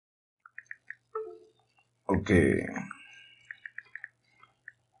Okay.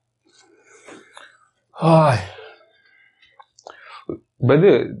 Hi. By the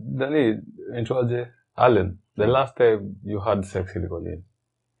way, Danny, introduce Alan. The last time you had sex in Colleen.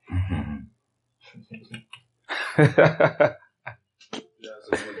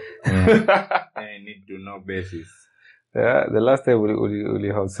 I need to know basis. Yeah, the last time we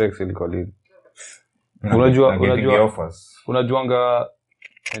had sex in Colleen. Unajuanga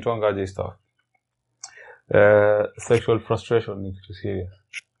stuff. Sexual frustration is too serious.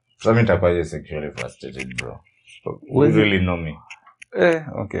 So I'm not sexually frustrated, bro. You really know me.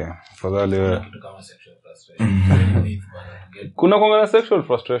 Okay. Fadhali kuna sexual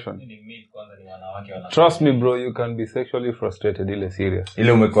frustration. Trust me, bro, you can be sexually frustrated ile serious.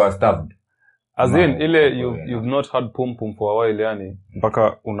 Ile umekuwa stabbed. As in ile you've not had pum pum for a while yani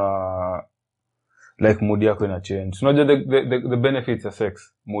mpaka una like mood yako ina change. Unajua the benefits of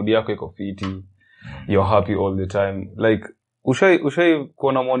sex. Mood yako iko fiti. You're happy all the time. Like ushai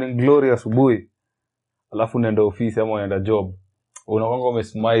kuona morning glory asubuhi. Alafu unaenda ofisi ama unaenda job. Unakwanga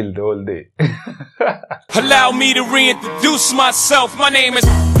umesmile the whole day. Allow me to reintroduce myself. My name is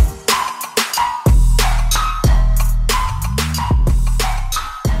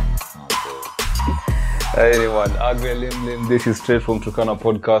Hey anyone, Agwe Lim. This is straight from Turkana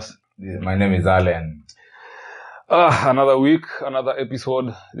Podcast. My name is Alan. Another week, another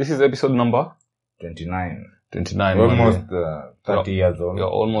episode. This is episode number 29. 29. Almost 30 years old. You're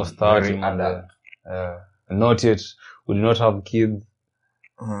almost 30. Not yet. We do not have kids.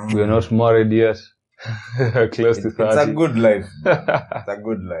 We are not married yet. Close to 30. It's a good life. It's a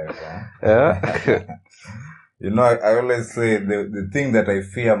good life. Huh? Yeah. You know, I always say the thing that I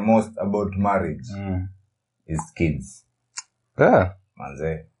fear most about marriage is kids. Yeah.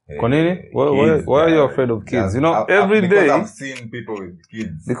 Manze. Kwa nini? Why are you afraid of kids? You know, every day. Because I've seen people with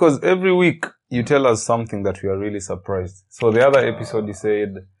kids. Because every week you tell us something that we are really surprised. So the other episode you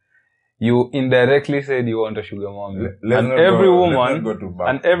said, you indirectly said you want a sugar mommy. And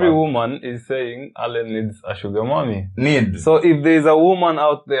every woman is saying Alan needs a sugar mommy. So if there is a woman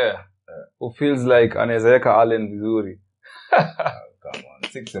out there who feels like anaezeka Alan vizuri. Come on.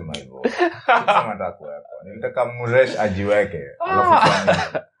 Sikusema hivyo. Sikusema takuwepo. Nilitaka mresh ajiweke.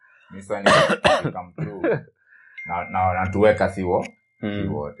 Alafu nisani come through. Na tuweka siwo.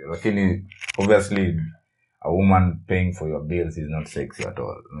 Siwote. Lakini obviously a woman paying for your bills is not sexy at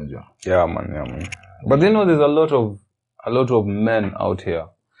all. Yeah man. But you know there's a lot of men out here,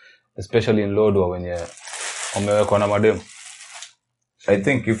 especially in Lodwar when wamewekwa na madem. I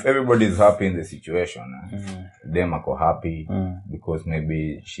think if everybody is happy in the situation, them are happy because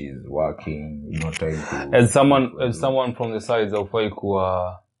maybe she's working, no time to. As someone from the sides, aufai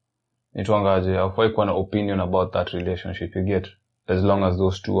kuwa na opinion about that relationship. You get, as long as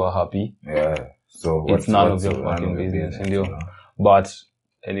those two are happy. Yeah. So it's none of your fucking business, you know? But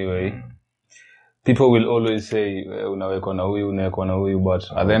anyway, people will always say unawekwa na huyu, but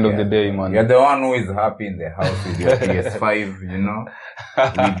at the end of the day, man, you're the one who is happy in the house with your PS5, you know,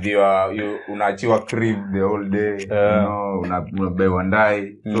 with your unaachiwa crib the whole day, you know, unabewa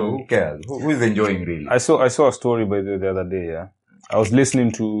ndai. So who cares? Who is enjoying really? I saw a story by the other day. Yeah, I was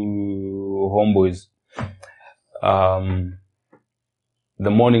listening to Homeboys, the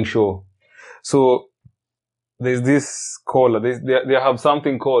morning show. So there's this caller. They have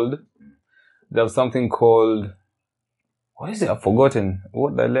something called. What is it? I've forgotten.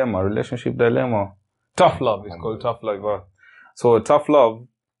 What dilemma? Relationship dilemma. Tough love. It's called tough love. So tough love.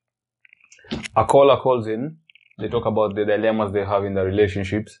 A caller calls in. They talk about the dilemmas they have in their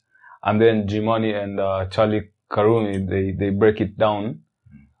relationships, and then Jimani and Charlie Karumi they break it down.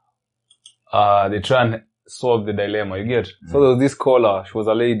 They try and solve the dilemma. You get? So there was this caller. She was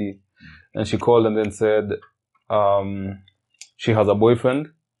a lady, and she called and then said, she has a boyfriend.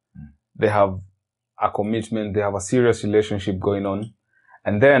 They have a commitment. They have a serious relationship going on.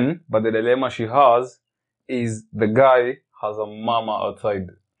 But the dilemma she has is the guy has a mama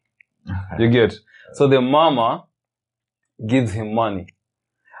outside. You get? So the mama gives him money.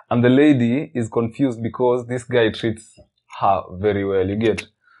 And the lady is confused because this guy treats her very well. You get?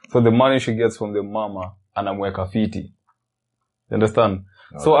 So the money she gets from the mama, anamweka fiti. You understand?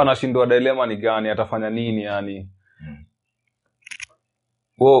 Okay. So anashindwa dilemma ni gani, atafanya nini yani.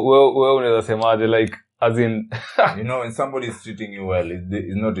 Well, unaweza semaje, like, as in... You know, when somebody is treating you well,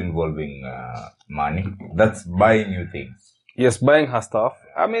 it's not involving money. That's buying you things. Yes, buying her stuff.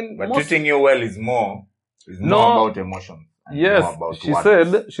 I mean... But treating you well is more about emotion. Yes, she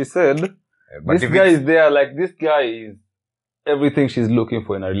said, this guy is there, like, this guy is everything she's looking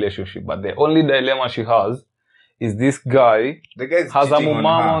for in a relationship. But the only dilemma she has is this guy The guy is has a cheating on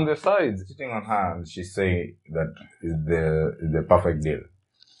mama her. on the side. Cheating on her, and she's saying that is the perfect deal.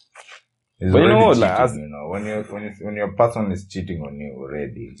 It's But you know already what, like, cheating, as- you know, when your person is cheating on you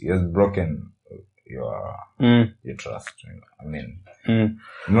already, he has broken your trust. You know? I mean,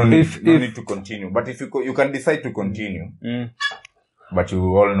 no need to continue. But if you can decide to continue, but you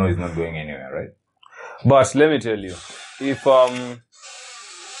all know it's not going anywhere, right? But let me tell you, if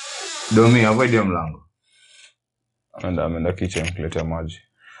Domi, avoid your mlango. and I'm in the kitchen, later maji.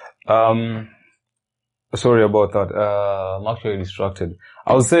 Sorry about that. I'm actually distracted.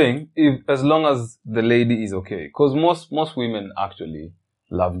 I was saying, if as long as the lady is okay, because most women actually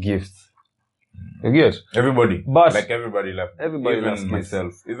love gifts. You get? Everybody, But- like everybody loves. Everybody even loves gifts.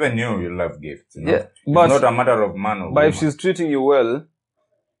 myself, even you love gifts. You know? Yeah, but it's not a matter of man or but if woman. she's treating you well,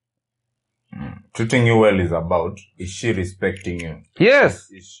 Treating you well is about, is she respecting you? yes.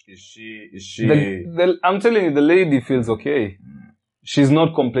 Is she I'm telling you, the lady feels okay. She's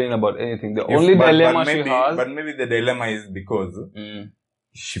not complaining about anything. The only dilemma she has. But maybe the dilemma is because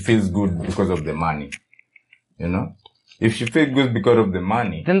she feels good because of the money. You know? If she feels good because of the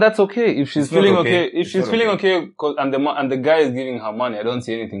money, Then that's okay. If she's It's not feeling okay. okay, if It's she's not feeling okay. okay, and the guy is giving her money, I don't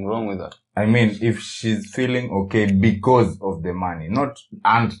see anything wrong with that. I mean, if she's feeling okay because of the money, not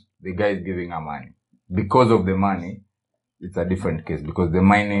and the guy is giving her money. Because of the money, it's a different case because the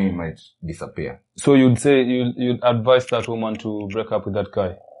money might disappear. So you'd say you'd advise that woman to break up with that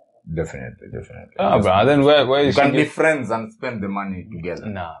guy? Definitely. Ah, bro. Then where You is she? can be friends and spend the money together.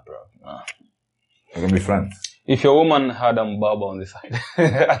 Nah, bro. Nah. You can be friends. If your woman had a mbaba on the side,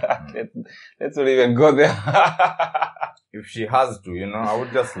 let's not even go there. If she has to, you know, I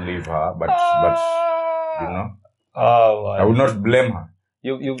would just leave her, but you know, Oh, I would not blame her.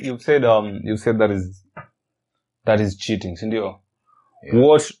 You've said that is cheating, sindio? Yeah.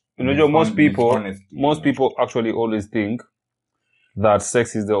 What you know, most Dishonesty, people actually always think that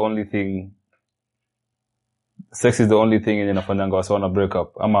sex is the only thing in inafanyanga wasa wana break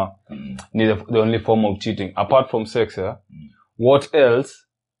up ama ni the only form of cheating apart from sex. What else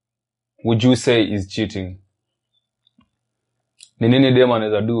would you say is cheating? Ni nini dem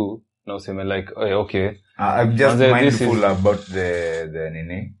anaweza do na useme like, hey, okay, I'm just And then this mindful is- about the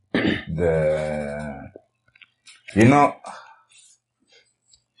nini, you know,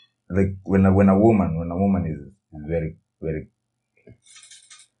 like when a woman is very, very,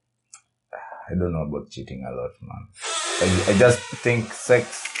 I don't know about cheating a lot, man. I just think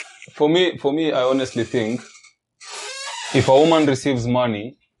sex, for me, I honestly think if a woman receives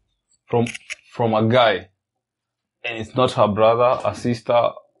money from a guy and it's not her brother, her sister,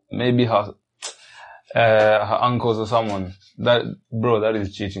 maybe her uncles or someone, that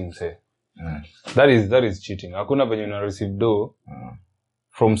is cheating, say. That is cheating. Hakuna venye una receive dough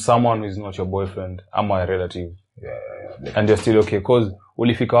from someone who is not your boyfriend ama a relative. yeah. And you're still okay, cause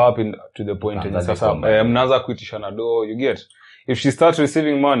ulifika wapi to the point yenye That's sasa it. mnaanza kuitishana do, you get. If she starts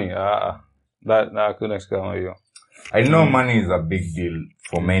receiving money, that hakuna kitu kama hiyo. I know money is a big deal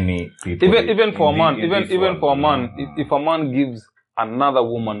for many people. Even for a man, in this even for a world, man, you know. if a man gives another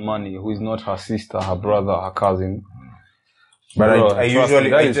woman money who is not her sister, her brother, her cousin, But bro, I trust me, usually,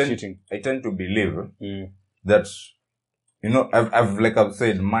 that is cheating. I tend to believe that, you know, I've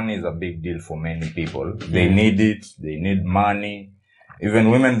said, money is a big deal for many people. They need it. They need money.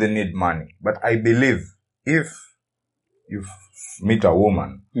 Even women, they need money. But I believe if you meet a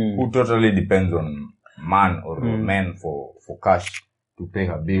woman who totally depends on man or men for cash to pay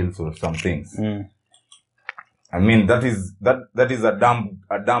her bills or some things, I mean, that is a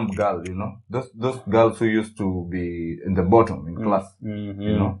dumb girl, you know, those girls who used to be in the bottom in class,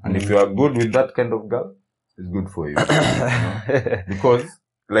 you know, and if you are good with that kind of girl, it's good for you, you know? Because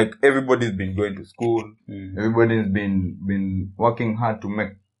like everybody's been going to school, everybody's been working hard to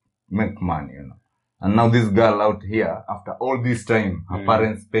make money, you know, and now this girl out here, after all this time, her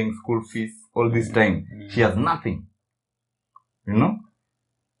parents paying school fees, all this time, she has nothing, you know,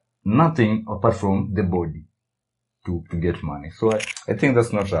 nothing apart from the body. To get money. So I think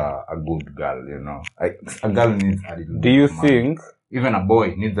that's not a good girl, you know. A girl needs a little Do bit you of money. think, Even a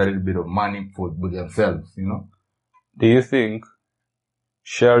boy needs a little bit of money for themselves, you know. do you think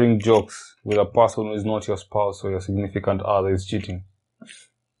sharing jokes with a person who is not your spouse or your significant other is cheating?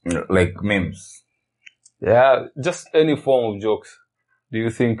 Like memes. Yeah, just any form of jokes. Do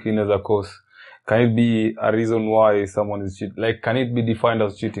you think in a cause? Can it be a reason why someone is cheating? Like, can it be defined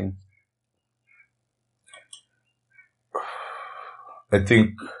as cheating? I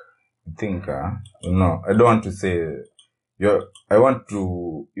think, no, I don't want to say, I want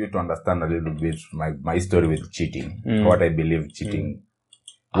you to understand a little bit my story with cheating, what I believe cheating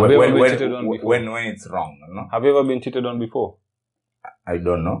Have you ever been cheated on before? When it's wrong, no? Have you ever been cheated on before? I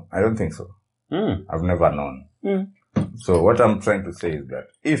don't know. I don't think so. Mm. I've never known. Mm. So what I'm trying to say is that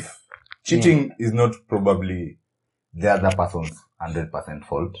if cheating is not probably the other person's 100%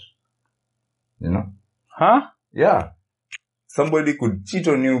 fault, you know? Huh? Yeah. Somebody could cheat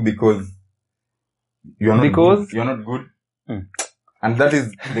on you because you're not Because? good. You're not good. Mm. And that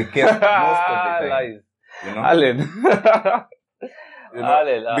is the case most of the time. Lies. You know? Alan. You know,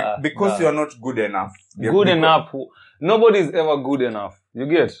 Alan, because you're not good enough. Good enough. Nobody's ever good enough. You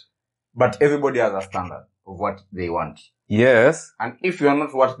get? But everybody has a standard of what they want. Yes. And if you're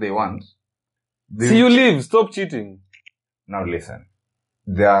not what they want, they See, you leave. Stop cheating. Now listen.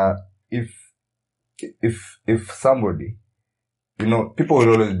 If somebody, you know, people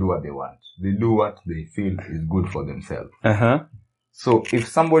will always do what they want. They do what they feel is good for themselves. Uh-huh. So if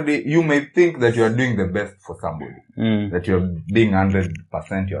somebody, you may think that you are doing the best for somebody, that you're being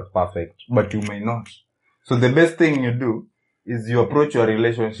 100%, you're perfect, but you may not. So the best thing you do is you approach your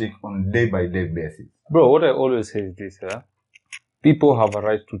relationship on day-by-day basis. Bro, what I always say is this, yeah? People have a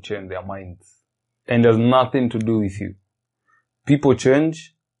right to change their minds. And there's nothing to do with you. People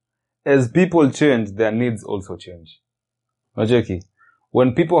change. As people change, their needs also change. Majeki,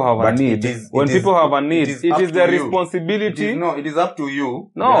 when people have a need, it is their responsibility. It is up to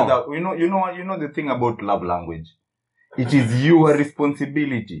you. No. You know the thing about love language. It is your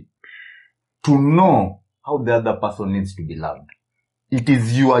responsibility to know how the other person needs to be loved. It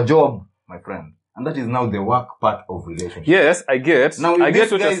is your job, my friend. And that is now the work part of relationship. Yes, I get. Now, I get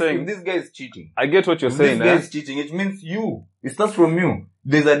what you're saying. If this guy is cheating. I get what you're saying. If this guy is cheating, it means you. It starts from you.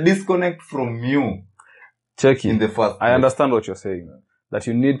 There's a disconnect from you. Check it. In the first place. I understand what you're saying. That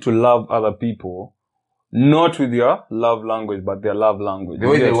you need to love other people, not with your love language, but their love language. The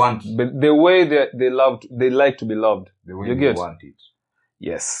way they want. But the way they like to be loved. The way they want it.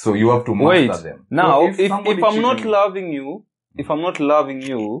 Yes. So you have to master them. Now, if I'm not loving you,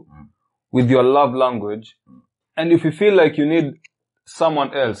 with your love language, and if you feel like you need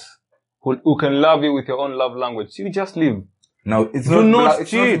someone else who can love you with your own love language, you just leave. No, it's not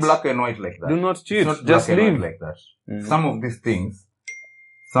black and white like that. Do not cheat. It's not just black leave. And white like that. Mm-hmm. Some of these things,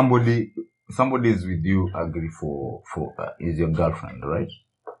 somebody is with you, agree for is your girlfriend, right?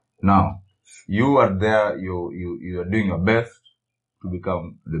 Now, you are there, you are doing your best to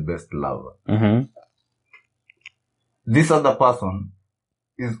become the best lover. Mm-hmm. This other person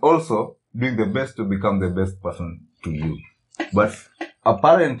is also doing the best to become the best person to you. But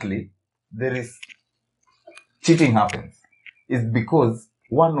apparently, there is cheating happens. It's because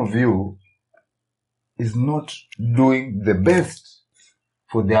one of you is not doing the best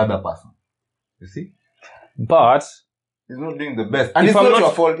for the other person. You see? But it's not doing the best. And it's not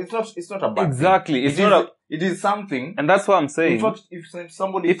your fault. It's not a bad exactly. thing. It is something. And that's what I'm saying. In fact, if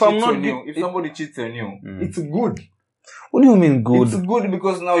somebody cheats on you, it's good. What do you mean good? It's good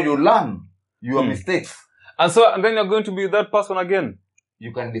because now you learn your mistakes. And then you're going to be that person again.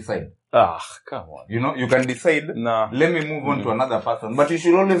 You can decide. Come on. You know, you can decide. Nah. Let me move on to another person. But you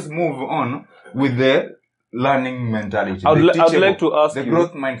should always move on with the learning mentality. I'd like to ask the you.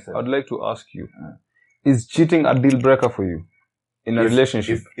 growth mindset. I'd like to ask you. Is cheating a deal breaker for you in a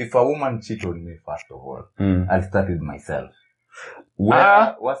relationship? If a woman cheats on me, first of all, I'll start with myself.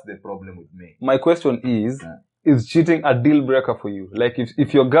 What's the problem with me? My question is cheating a deal breaker for you? Like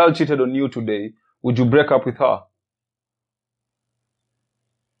if your girl cheated on you today, would you break up with her?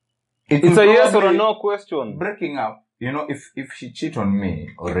 It's a yes or a no question. Breaking up, you know, if she cheat on me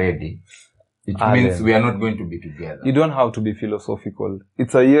already, it means we are not going to be together. You don't have to be philosophical.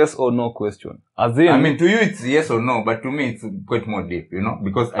 It's a yes or no question. As in, I mean, to you it's yes or no, but to me it's quite more deep, you know,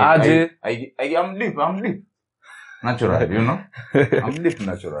 because I'm deep. Naturally, you know? I'm deep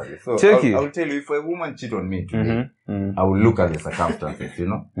naturally. So I'll tell you, if a woman cheat on me today, I will look at the circumstances, you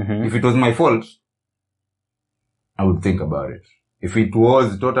know? If it was my fault, I would think about it. If it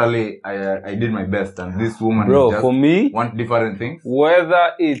was totally, I did my best and this woman just for me, want different things.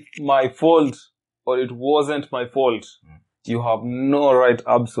 Whether it's my fault or it wasn't my fault, you have no right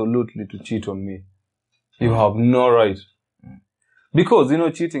absolutely to cheat on me. You have no right. Because, you know,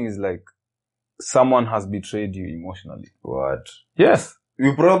 cheating is like, someone has betrayed you emotionally. What? Yes.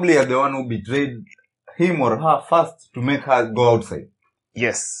 You probably are the one who betrayed him or her first to make her go outside.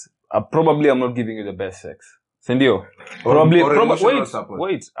 Yes. Probably I'm not giving you the best sex. Sendio.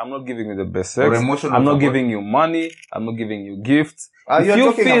 Wait. I'm not giving you the best sex. I'm not giving you money. I'm not giving you gifts. You're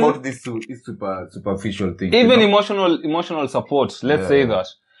talking about this superficial thing. Even emotional support. Let's say that.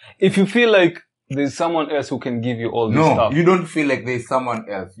 If you feel like there's someone else who can give you all this stuff. No, you don't feel like there's someone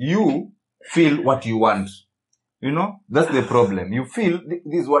else. You feel what you want. You know, that's the problem. You feel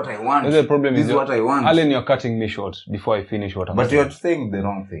this is what I want. The problem this is what I want. Alan, you're cutting me short before I finish what I'm saying. But you're saying the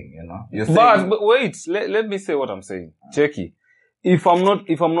wrong thing, you know. You're saying, but wait, let me say what I'm saying. Checky. If I'm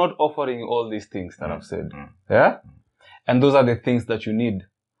not offering you all these things that I've said, yeah? And those are the things that you need,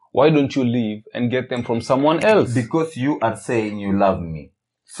 why don't you leave and get them from someone else? Because you are saying you love me.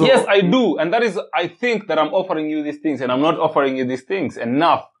 So yes, I do. And that is, I think that I'm offering you these things and I'm not offering you these things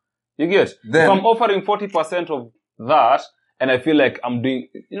enough. You get? Then, if I'm offering 40% of that, and I feel like I'm doing,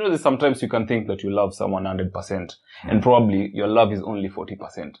 you know, sometimes you can think that you love someone 100%, and probably your love is only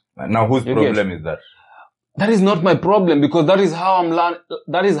 40%. Now, whose problem is that? That is not my problem, because that is how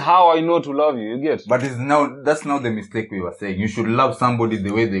that is how I know to love you, you get? But that's now the mistake we were saying. You should love somebody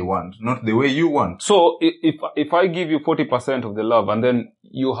the way they want, not the way you want. So, if I give you 40% of the love, and then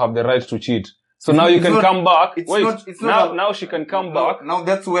you have the right to cheat, so now you can come back. Wait, now she can come back. Now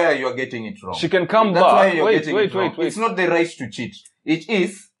that's where you are getting it wrong. She can come back. Wait. It's not the right to cheat. It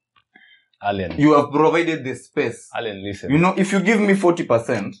is. Alan. You have provided the space. Alan, listen. You know, if you give me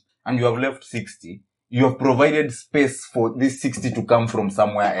 40% and you have left 60, you have provided space for this 60 to come from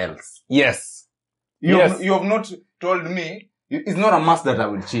somewhere else. Yes. You have not told me, it's not a must that I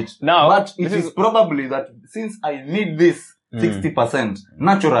will cheat. Now, but it is probably that since I need this 60%,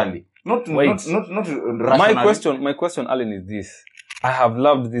 naturally, not rationally. My question, Alan, is this. I have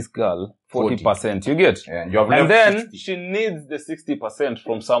loved this girl 40%. You get? Yeah, you have and then 60. She needs the 60%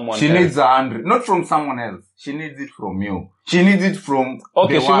 from someone she else. She needs 100. Not from someone else. She needs it from you. She needs it from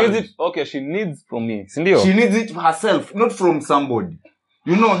she needs from me. Sindio? She needs it herself, not from somebody.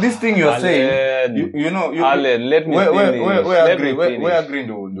 You know, this thing you're saying, Alan, let me finish. We agree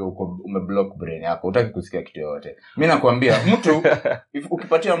ndio umeblock brain yako. Hutaki kusikia kitu yote. Mimi nakwambia, mtu,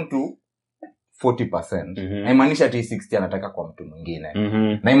 ukipatia mtu 40%, haimaanishi ati 60 anataka kwa mtu mwingine.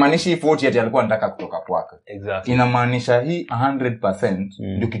 Na haimaanishi hii 40 ati alikuwa anataka kutoka kwake. Exactly. Inamaanisha hii 100%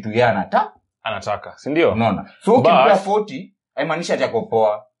 ndio kitu yeye anataka, si ndio? Unaona? So ukipea 40, haimaanishi ati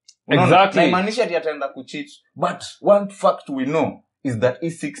akopoa. Exactly. Na haimaanishi ati ataenda kucheat. But one fact we know is that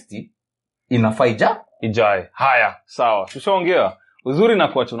E60 inafaa ijae. Haya, sawa. Tushaongea. Uzuri na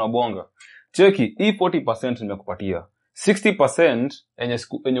kuacha unabonga. Cheki, hii 40% nimekupatia. 60%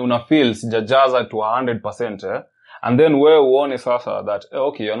 enye una feel sijajaza to 100%, and then wewe uone sasa that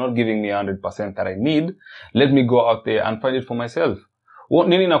okay, you're not giving me 100% that I need, let me go out there and find it for myself.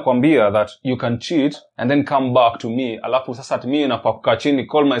 Nini nakwambia that you can cheat and then come back to me, alafu sasa ati mimi nafaa kukaa chini,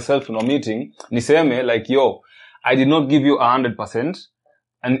 call myself in a meeting, niseme like, yo, I did not give you 100%,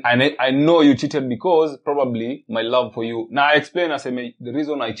 and I know you cheated because probably my love for you. Now I explain, I say, the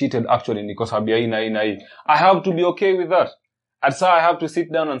reason I cheated actually because I have to be okay with that. And so I have to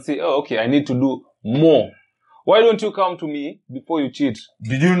sit down and say, oh, okay, I need to do more. Why don't you come to me before you cheat?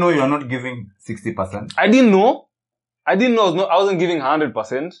 Did you know you are not giving 60%? I didn't know. I wasn't giving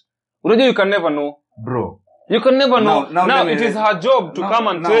 100%. You can never know. Bro. You can never know. Now it is her job to come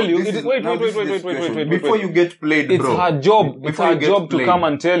and tell you. Wait. Before you get played, bro. It's her job. It's her job to come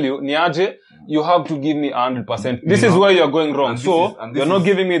and tell you, Niaje, you have to give me 100%. This is where you're going wrong. So, you're not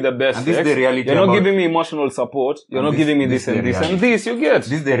giving me the best sex. You're not giving me emotional support. You're not giving me this and this and this. You get?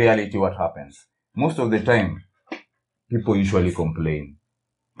 This is the reality what happens. Most of the time, people usually complain.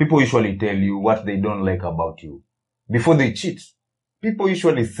 People usually tell you what they don't like about you. Before they cheat. People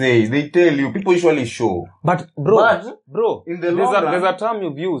usually say, they tell you, people usually show. But bro, in the long run, there's a term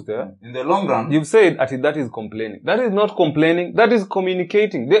you've used there. In the long run, you've said that is complaining. That is not complaining. That is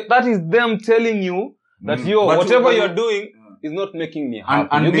communicating. That is them telling you that whatever you're doing is not making me happy.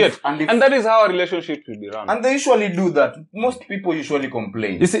 And that is how a relationship should be run. And they usually do that. Most people usually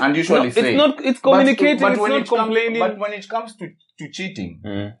complain. And usually say. It's communicating, it's not complaining. But when it comes to cheating,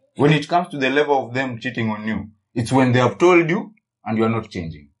 when it comes to the level of them cheating on you, it's when they have told you, and you are not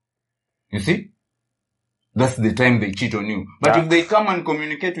changing. You see? That's the time they cheat on you. But if they come and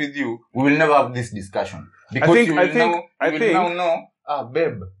communicate with you, we will never have this discussion. Because you will now know,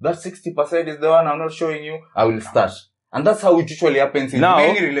 babe, that 60% is the one I'm not showing you, I will start. And that's how it usually happens in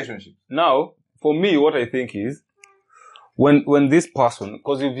many relationships. Now, for me, what I think is, when this person,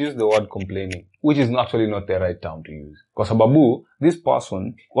 because you've used the word complaining, which is actually not the right term to use. Because Babu, this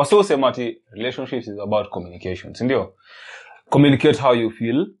person, waso semati, relationships is about communication. Sindio? Communicate how you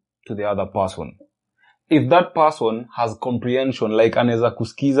feel to the other person. If that person has comprehension, like anaweza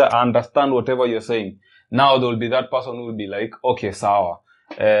kusikiza, understand whatever you're saying, now there will be that person who will be like, okay, sawa,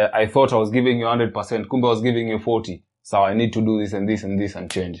 I thought I was giving you 100%, kumbe I was giving you 40. So I need to do this and this and this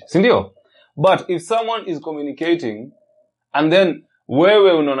and change. Sindio? But if someone is communicating, and then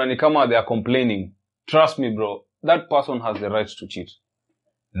wewe unaona ni kama they are complaining, trust me bro, that person has the right to cheat.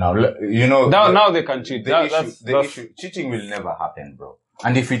 Now, you know... Now they can cheat. The issue, cheating will never happen, bro.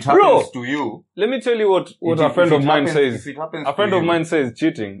 And if it happens to you... Let me tell you what a friend of mine says. A friend of mine says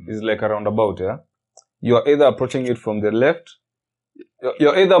cheating is like a roundabout, yeah? You're either approaching it from the left,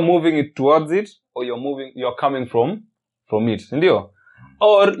 you're either moving it towards it, or you're coming from it. Ndio?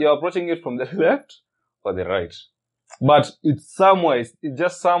 Or you're approaching it from the left or the right. But it's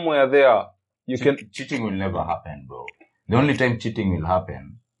just somewhere there. Cheating will never happen, bro. The only time cheating will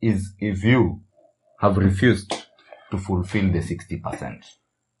happen is if you have refused to fulfill the 60%.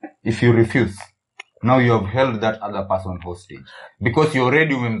 If you refuse, now you have held that other person hostage. Because you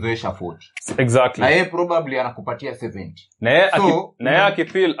already umemzoesha 40. Exactly. Na yeye probably anakupatia 70. Na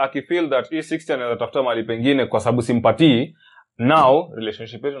yeye akifeel that hii 60 anaweza tafuta mahali pengine kwa sababu simpatii, now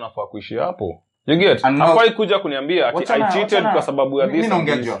relationship yetu inafaa kuishi hapo. You get? Hafai kuja kuniambia ati I cheated kwa sababu ya this. Mimi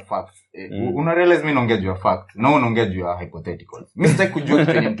naongea juu ya facts. Una realize mimi naongea juu ya facts. Na wewe unaongea juu ya hypotheticals. Mimi sitaki kujua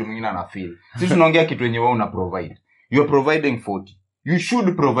kitu yenye mtu mwingine ana feel. Sisi tunaongea kitu yenye wewe una provide. You are providing 40. You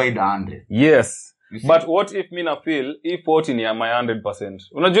should provide 100. Yes. But what if mimi na feel if 40 ni my 100%?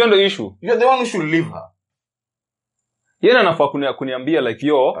 Unajua ndio issue. You're the one who should leave her. Yeye anafaa kuniambia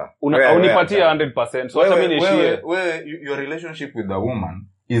like unipatia 100%. So hata mimi niishie. Your relationship with the woman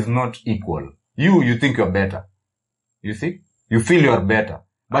is not equal. You think you're better. You see? You feel you're better.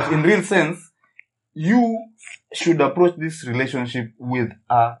 But in real sense, you should approach this relationship with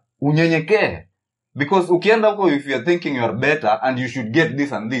unyenyekee. Because ukienda huko, if you're thinking you're better and you should get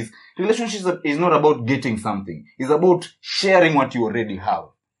this and this, relationship is not about getting something. It's about sharing what you already have.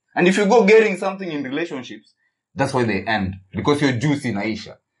 And if you go getting something in relationships, that's why they end. Because you're juicy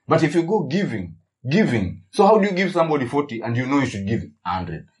naisha. But if you go giving. So how do you give somebody 40 and you know you should give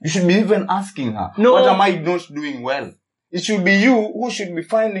 100? You should be even asking her, no. What am I not doing well? It should be you who should be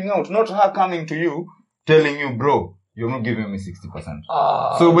finding out, not her coming to you, telling you, bro, you're not giving me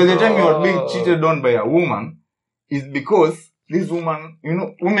 60%. So by the time you are being cheated on by a woman, it's because this woman,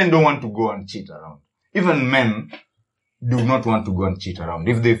 women don't want to go and cheat around. Even men do not want to go and cheat around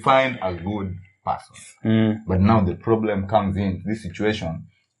if they find a good person. But now the problem comes in this situation.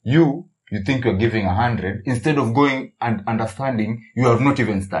 You think you're giving 100 instead of going and understanding you have not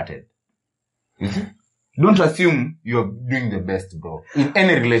even started. You see? Don't assume you're doing the best, bro, in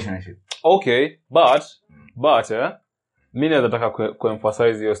any relationship. Okay, but mimi nataka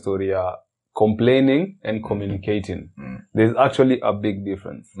kuemphasize your story ya complaining and communicating. There's actually a big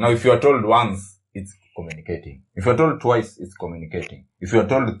difference. Now, if you are told once, it's communicating. If you are told twice, it's communicating. If you are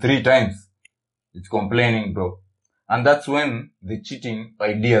told 3 times, it's complaining, bro. And that's when the cheating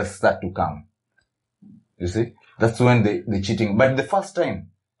ideas start to come. You see? That's when the cheating. But the first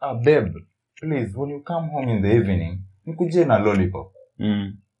time, babe, please, when you come home in the evening, nikuje na lollipop.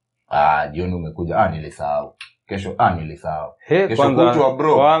 Jioni umekuja, nilisahau. Kesho, nilisahau. Kesho kutwa,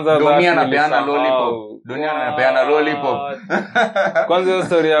 bro. Dunia anapeana lollipop. Kwanza hiyo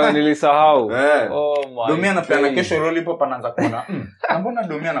story yangu nilisahau. Oh my. Dunia anapeana kesho lollipop anaanza kuona. Mbona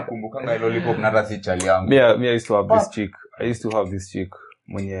Dunia anakumbukanga lollipop na hata si chali yangu. Me I used to have this chick. I used to have this chick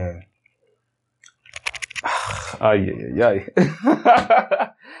mwenye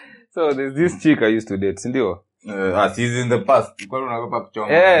So there's this chick I used to date, ndio? She's in the past. Kwa nini unaogopa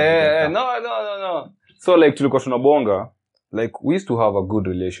kuchoma? No. So like tulikuwa tunabonga, like we used to have a good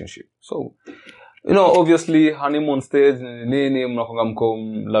relationship. So obviously honeymoon stage nini mnakonga mko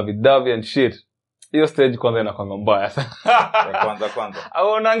lavidavi and shit. Hiyo stage kwanza inakonga mbaya sana. Kwanza.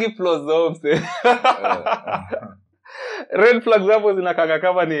 Aonangi flaws zao mse. Red flags hapo zinakanga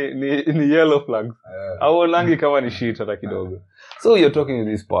kama ni yellow flags. Aonangi kama ni shit hata kidogo. So you're talking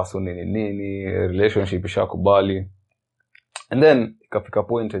to this person nini relationship ishakubali. And then ikafika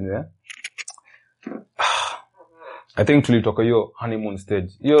point yenye I think tulitoka hiyo honeymoon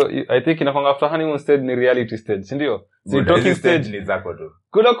stage. I think inakwanga after honeymoon stage ni reality stage, si ndio? Si talking stage ni zako tu.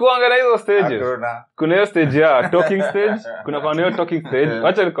 Kuna kuanga na hizo stages. Kuna hiyo stage ya talking stage, kuna kuanga na hiyo talking stage.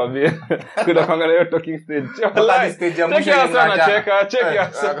 Acha nikwambie. Kuna kuanga na hiyo talking stage. Stage ya mwisho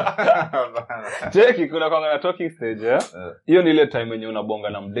Cheki kuna kuanga na talking stage, hiyo ni ile time yenye unabonga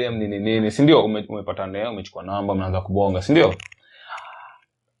na mdem nini, si ndio? Umepata naye, umechukua namba, mnaanza kubonga, si ndio?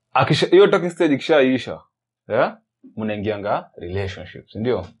 Hiyo talking stage ikishaisha, mnaingianga relationships,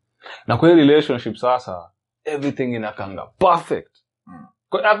 ndio? Na kwa hiyo relationship sasa everything inakanga perfect.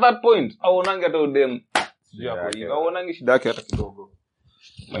 At that point aonangi hata udem yako hivi, aonangi shida yake hata kidogo.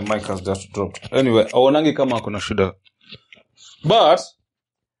 My mic has just dropped. Anyway, aonangi kama kuna shida. But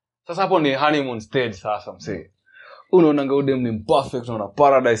sasa hapo ni honeymoon stage sasa msee. Unaonanga udem ni perfect, una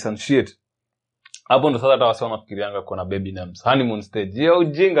paradise and shit. Hapo ndo sasa hata wasi wanafikirianga kuna baby names. Honeymoon stage. Ya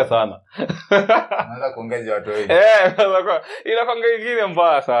ujinga sana. Naanza kuongeza watu wengi. Inakuwa ingine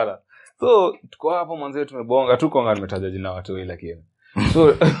mbaya sana. So tuko hapo mwanzo tumebonga tu konga nimetaja jina watu wengi lakini.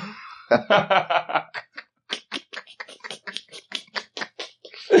 So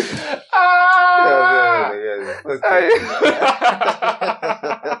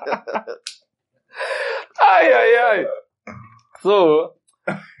Ay. So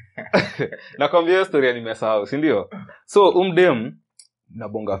nakwambia story nimesahau, si ndio? So umdem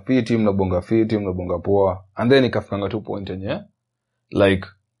mnabonga mnabonga poa, and then ikafikanga tu point yenye like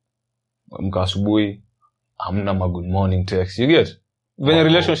mkasubuhi hamna ma good morning text, you get venye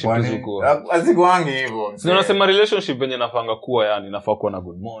relationship ziko azikuangi hivyo. Sio nasema relationship venye nafanga kuwa, yani nafaa kuwa na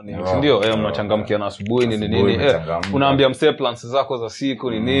good morning, si ndio? Mnachangamkia asubuhi nini unaambia msee plans zako za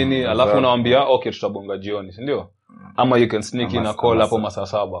siku ni nini, alafu unaambia okay tutabonga jioni, si ndio? Ama you can sneak in a call hapo masaa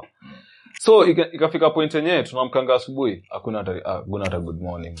 7. So ikafika point yenyewe tunamkanga asubuhi hakuna hata good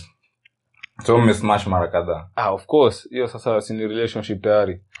morning. So mmesmash mara kadhaa. Of course hiyo sasa si ni relationship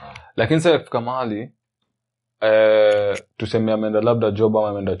tayari. Lakini sasa ikifika mahali tuseme ameenda labda job ama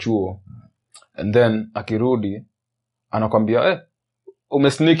ameenda chuo, and then akirudi anakuambia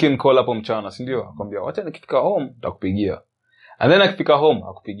umesneak in call hapo mchana, si ndio? Akwambia wacha nikifika home nitakupigia, and then akifika home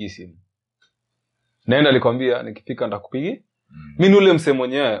hakupigi simu. Naenda alikwambia nikifika nitakupigia. Mimi ule msemo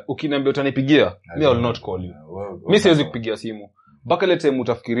mwenyewe ukiniambia utanipigia, I will not call you. Mimi siwezi kupigia simu. Mpaka ile time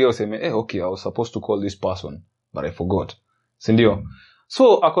utafikiria useme okay I was supposed to call this person but I forgot. Si ndio?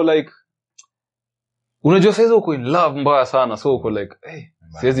 So ako like unajua sasa uko in love mbaya sana, so uko like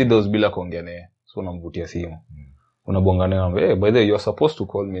siwezi dose bila kuongea naye. So unamvutia simu. Unabonga naye, by the way you are supposed to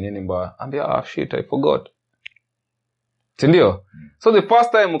call me nini mbaya. Ambia shit I forgot. Si ndio? So the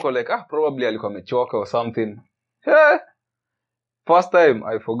first time uko like probably alikuwa amechoka or something. First time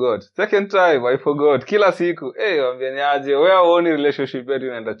I forgot, second time I forgot, kila siku waambia niaje wewe uone relationship yetu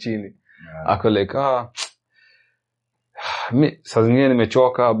inaenda chini. Ako like mimi saa zingine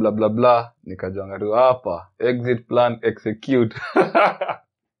nimechoka bla bla bla, nikajanga tu hapa exit plan execute.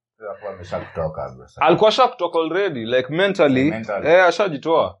 Alikuwa shakutoka already like mentally.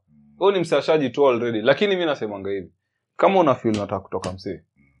 Ashajitoa. Huyo ni msashajitoa already, lakini mimi nasemanga hivi, kama una feel unataka kutoka msee,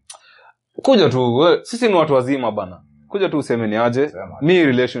 kuja tu, sisi ni watu wazima bana. Kuja tu useme ni aje, mi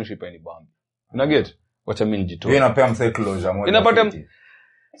relationship ni bambi. Una get? Wacha mimi nijitoe. Hiyo inapea msee closure moja. Inapata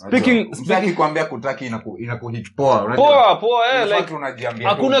speaking kwambia kutaki inakuhit poa. Unajua? Poa like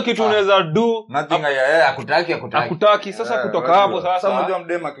hakuna kitu unaweza do. Nothing akutaki. Sasa kutoka hapo sasa unajua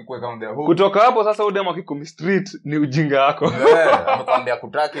mdema akikuweka mdema huko. Kutoka hapo sasa udema akikume street ni ujinga wako. Amekwambia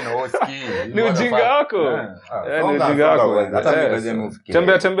kutaki na hoski. Ni ujinga wako. Ni ujinga wako. Hata mimi mufiki.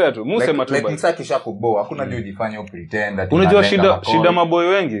 Tembea tu. Musema tu. Like msaki shakuboa. Hakuna juu jifanye upretend. Unajua shida maboy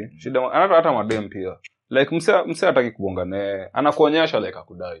wengi, hata madem pia. Like mse hataki kubonga naye, anakuonyesha like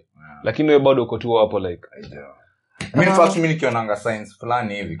akudai, lakini wewe bado uko tu hapo like mimi fact mimi nikionanga signs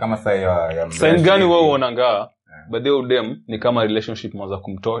fulani hivi kama saa ya sign gani wewe unaonanga but the dem ni kama relationship mwanza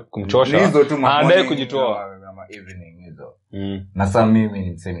kumchosha anadai kujitoa kama evening hizo na sasa mimi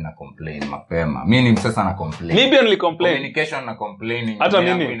ni msemi na complain mapema. Mimi ni msesa na complain, mimi nili complain communication na complaining hata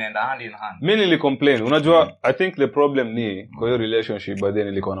mimi inaenda hand in hand. Mimi nili complain, unajua I think the problem ni kwa hiyo relationship but then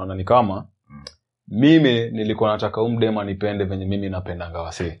nilikuwa naona ni kama mimi nilikuwa nataka umdema nipende venye mimi napendanga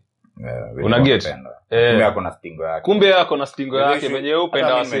wase. Unaget? Kumbe yako na stingo yake. Kumbe yako na stingo yake venye wewe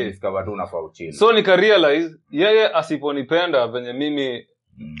upenda wase. Mimi discover tu unafaa uchini. So nika realize yeye asiponipenda venye mimi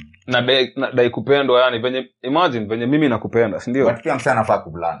nadai kupendwa, yani venye imagine venye mimi nakupenda, si ndio? But pia msana anafaa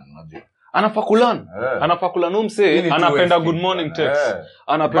kublan, unajua. Anafaa kulan mse, anapenda good morning text.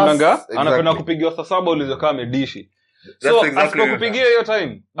 Anapenda kupigiwa saa 7 ulizokaa medishi. So asipokupigia hiyo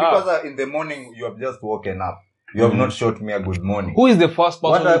time because in the morning you have just woken up, you have not showed me a good morning. Who is the first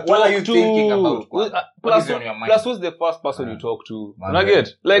person what are you thinking about? Plus who's the first person you talk to?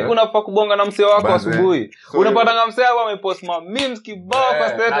 Unaget? Like unafaa kubonga na msee wako asubuhi, unapata msee wako amepost memes kibao kwa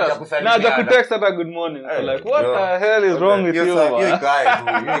status na haja kutext hata good morning. So like what the hell is wrong with you? You guy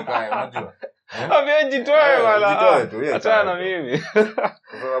unajua amejitoa wala hata na mimi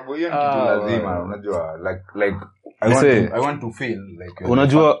kwa sababu hiyo ni kitu lazima, unajua like I want to feel like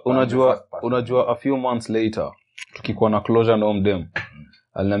unajua a few months later tukikuwa na closure na omdem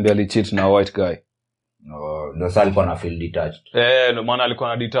aliniambia ali cheat na white guy. Ndio sasa alikuwa na feel detached. Ndio maana alikuwa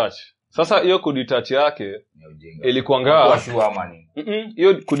na detach. Sasa hiyo kudetach yake ilikuwa ngaa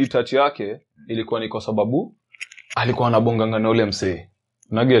hiyo kudetach yake ilikuwa ni kwa sababu alikuwa anabonganga na ule msee.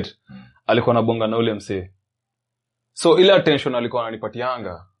 Unaget? Alikuwa anabonga na ule msee. So ile attention alikuwa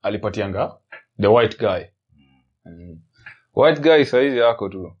alipatianga the white guy. White guy saizi yako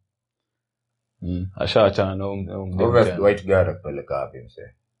tu. Ashaachana na mdem. Obviously white guy atakupeleka wapi mse?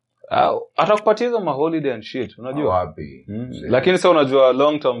 Atakupatia hizo ma holiday and shit, unajua? Wapi? Lakini sasa unajua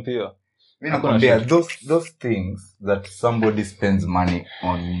long term pia. Mimi nakwambia those things that somebody spends money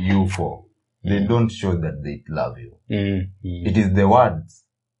on you for, they don't show that they love you. It is the words.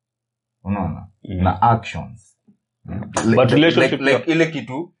 Unaona? Na actions. But relationship like ile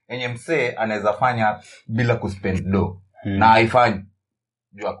kitu yenye msee anaweza fanya bila kuspend do. Na haifanyi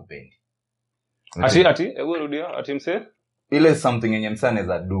juu akupendi. Hebu rudia, ati msee? Ile is something yenye msee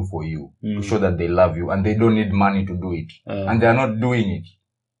anaweza do for you to show that they love you and they don't need money to do it. And they are not doing it.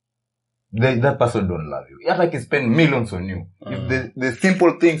 That person don't love you. Hata ki spend millions on you. If the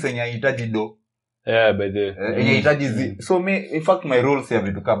simple things yenye hahitaji do. Yeah, by the yenye hahitaji so me in fact my rules here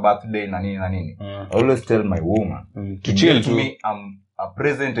vitu ka birthday na nini. I always tell my woman to chill to me a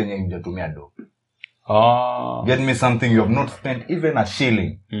present yenye hujatumia do. Get me something you have not spent even a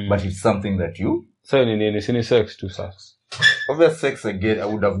shilling, but it's something that you say ni sex to sex. Obvious sex again, I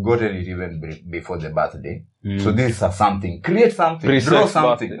would have gotten it even before the birthday. So this is something. Create something. Draw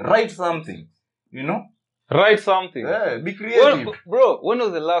something. Birthday. Write something. You know? Write something. Yeah, be creative. Bro, when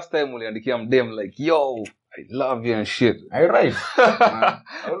was the last time uliandikia mdem like, yo, I love you and shit? I write. I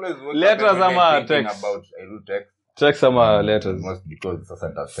always letters ama text? I do text. Text ama letters? Most because sasa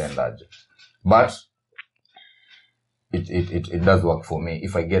nitasend aje. But it does work for me.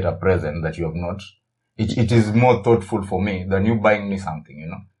 If I get a present that you have not, it is more thoughtful for me than you buying me something, you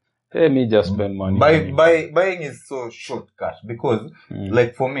know. Hey, me just spend money. Buying is so shortcut because,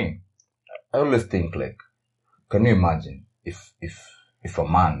 like for me, I always think like, can you imagine if a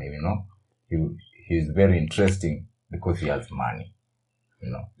man, you know, he's very interesting because he has money,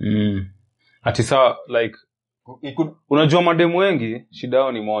 you know. Atisa like, he could. Unajua mademu wengi shida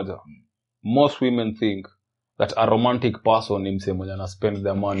yao ni moja. Most women think that a romantic person ni mse mwenye ana spend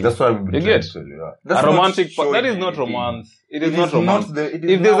their money. That's why we get a romantic that is not romance. It is not romance.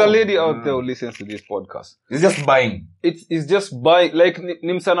 If there's a lady out there who listens to this podcast, it's just buying. It's just buy like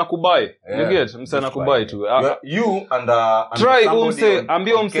ni mse anakubai. You get mse anakubai tu. You and try umse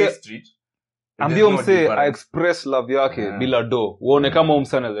ambio mse ambio mse I express love yake bila do. Uone kama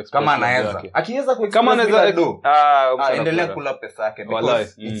umse anaweza express kama anaweza. Akiweza kuexpress bila do. Endelea kula pesa yake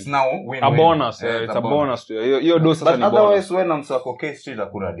because it's now win-win. A bonus. It's a bonus to hiyo do sasa ni bonus. But otherwise when mse wako K Street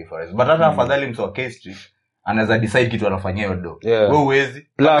hakuna difference. But hata afadhali mse wa K Street anaweza decide kitu anafanyia hiyo do. Wewe uwezi.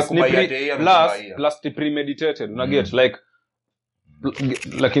 Plus ni premeditated. Una get like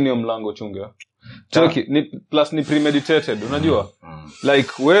lakini hiyo mlango chunga. Cheki ni plus ni premeditated unajua? Like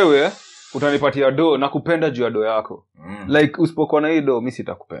wewe utanipatia do na kupenda juu ya do yako. Like usipokuwa na hii do mimi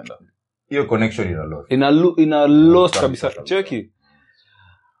sitakupenda. Hiyo connection ina lost. Ina lost kabisa. Cheki.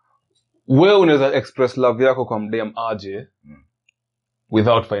 Wewe unaweza express love yako kwa mdem aje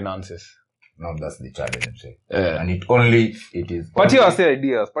without finances. No, that's the challenge. And it is. Patia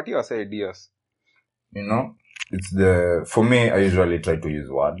us ideas. You know, for me, I usually try to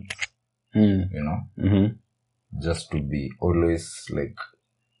use words. You know, just to be always like,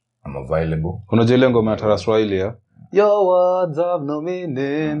 I'm available. Unajua ile ngoma ya Taras Swahili ya? Your words have no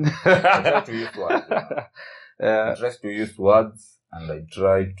meaning. I try to use words. I try to use words and I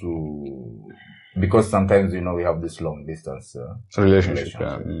try to, because sometimes, you know, we have this long distance relationship.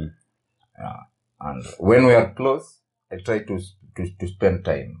 Yeah. And when we are close, I try to spend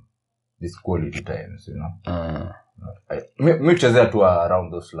time, this quality times, you know. Mi chezea tu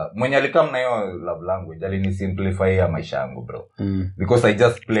around those love. Mwenye alikam na hiyo love language, alini simplify ya maisha yangu, bro. Because I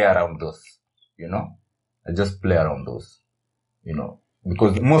just play around those, you know. I just play around those, you know.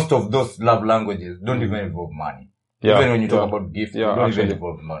 Because most of those love languages don't even involve money. Yeah, even when you talk about gifts, they don't even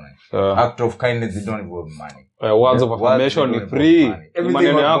involve money. Act of kindness, they don't involve money. Words of affirmation is free. Everything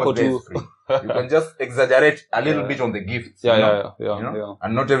about that is free. You can just exaggerate a little bit on the gifts. You know?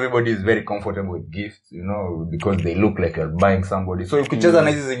 And not everybody is very comfortable with gifts, you know, because they look like you're buying somebody. So ukicheza na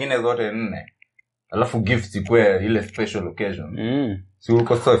hizi zingine zote nne, alafu gifts ikue ile special occasion. So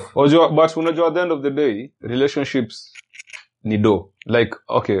uko safe. But unajua at the end of the day, relationships ni do. Like,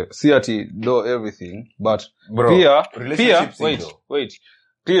 okay, si ati do everything, but bro, pia wait.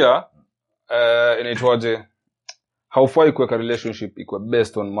 Pia, inaitwaje, haufai kuweka relationship ikuwe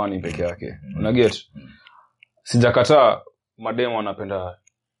based on money peke yake. Unaget? Sijakataa mademo wanapenda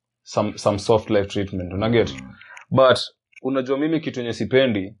some soft life treatment. Unaget? But unajua mimi kitu yenye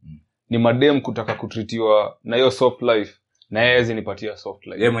sipendi ni madem kutaka kutritiwa na hiyo soft life na yeye hizi nipatia soft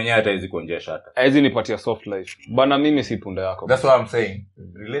life. Yeye mwenyewe hata hizi kuonjesha hata. Hizi nipatia soft life. Bana mimi si punda yako. That's what I'm saying.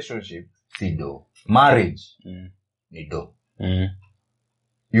 Relationship si do. Marriage ni do.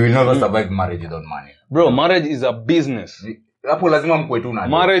 You will never survive marriage without money. Bro, marriage is a business. hapo lazima mkwe tu na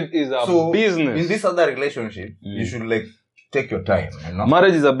marriage is a so, business. in this other relationship you should like take your time, you know.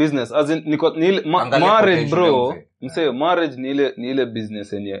 Marriage is a business, as in marriage bro, msee, marriage ni ile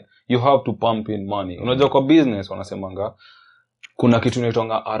business yenye you have to pump in money. Unajua kwa business wanasemanga kuna kitu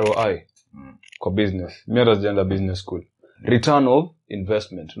inaitwa ROI kwa business. Mimi hata sijaenda business school. Return of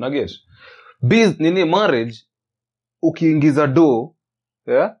investment. Una get? Marriage ukiingiza do,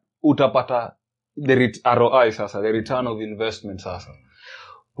 yeah, utapata the ROI sasa, the return of investment sasa.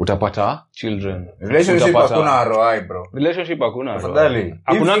 Utapata children. Relationship hakuna ROI bro. Relationship hakuna ROI. Afadhali.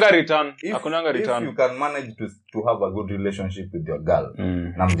 Hakunanga return. Hakunanga return. If you can manage to have a good relationship with your girl,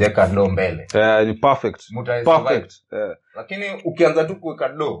 na mjeka do mbele. Ni perfect. Perfect. Lakini ukianza tu kuweka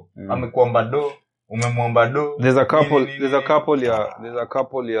do, amekuomba do, umemwomba do. There's a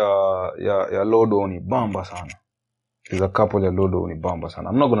couple ya Lodo ni bamba sana. There's a couple ya Lodo ni bamba sana.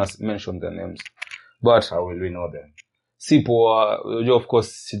 I'm not going to mention their names, but how will we know them? Sipo, of course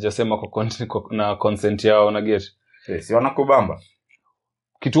sijasema na consent yao na get. Yes, wanakubamba.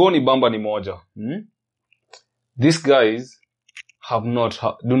 Kituoni bamba ni moja. These guys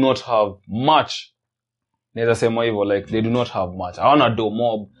do not have much. Naweza sema hivyo, like they do not have much. Hawana do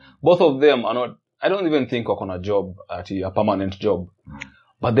mob. Both of them are not, I don't even think wako na job, a permanent job.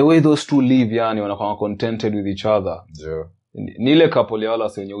 But the way those two live, yani wanakuwa contented with each other. Yeah. Ni ile couple ya wala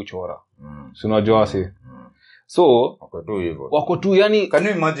senye uchora. Si unajua si. So wako tu yani, can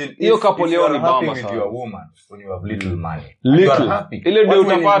you imagine hiyo couple yao ni bamba with your woman when you have little money? Little. You are happy. Ile ndio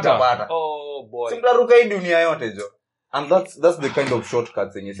utapata. Oh boy. Simla ruka hii dunia yote jo. And that's the kind of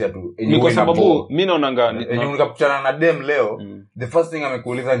shortcuts yenye si atu. Ni kwa sababu mimi naonanga yenye unikakutana na dem leo, the first thing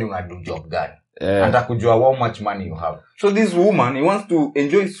amekuuliza ni una do job gani? Anataka kujua how much money you have. So this woman, he wants to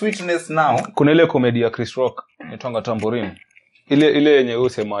enjoy sweetness now. Kuna ile comedy ya Chris Rock inaitwa Tambourine. Ile yenye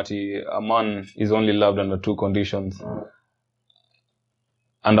usema ati a man is only loved under two conditions.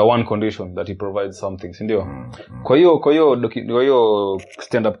 Under one condition, that he provides something, si ndio? Kwa hiyo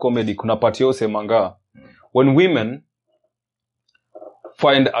stand up comedy kuna part yao semanga when women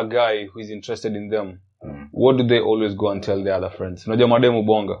find a guy who is interested in them, what do they always go and tell their other friends? Unajua mademu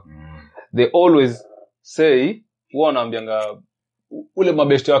bonga. They always say, wanaambianga ule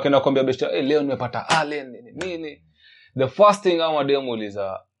mabeshte wake na kwambia beshte, leo nimepata Allen nini. The first thing ama demu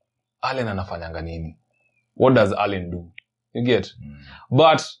uliza, Allen anafanyanga nini? What does Allen do? You get?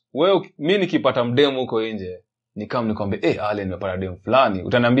 But mimi nikipata mdemu huko nje, nikwambie Allen nimepata demu fulani,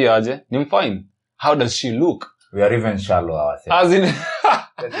 utaniambia aje? Ni fine. How does she look? We are even shallow ourselves. As in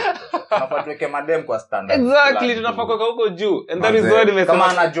tunafaa tuweke madem kwa standard. Exactly, tunafaa kuweka huko juu. And that is why nimesema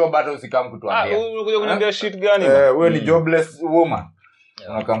kama ana job hata usikam kutuambia. Unakuja kuniambia shit gani? Wewe ni jobless woman.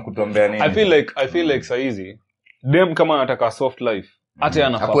 Unakam kutuambia nini? I feel like saizi dem kama anataka soft life, hata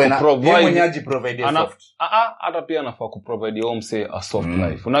anafaa kuprovide. Yeye mwenyewe ajiprovide soft. Hata pia anafaa kuprovide home say a soft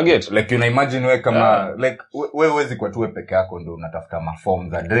life. Una get? Like you imagine wewe kama like wewe huwezi kwa tuwe peke yako ndio unatafuta maform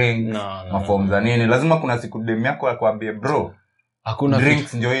za drink, maform za nini. Lazima kuna siku dem yako akwambie bro, hakuna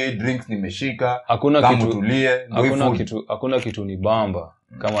drinks ndio hii drinks nimeshika. Hakuna kitu tulie, hakuna kitu ni bamba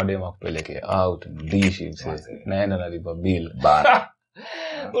kama dem akupeleke out ndishi naenda na lipa bill. Bana.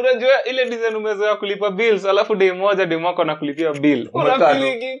 Unajua ile design umezoea kulipa bills alafu day moja dem wako anakulipia bill.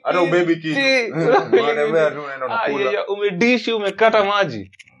 Unakili hata baby kitu. Unaelewa tu unaenda unakula. Umedishi umekata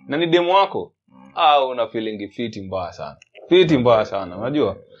maji na ni dem wako. Una feeling fiti mbaya sana. Fiti mbaya sana,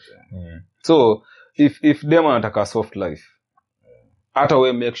 unajua? So if dem anataka soft life, hata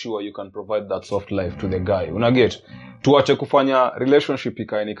we make sure you can provide that soft life to the guy. Una get? Tuache kufanya relationship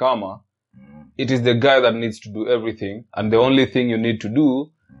ikae ni kama it is the guy that needs to do everything, and the only thing you need to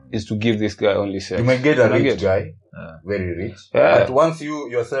do is to give this guy only sex. You may get a rich guy, very rich, but once you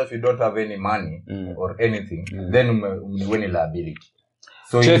yourself you don't have any money or anything, then when liability.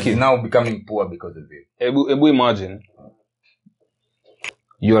 So Check he's now becoming poor because of it. Ebu imagine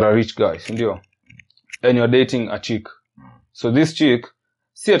you're a rich guy, sindio? And you're dating a chick. So this chick,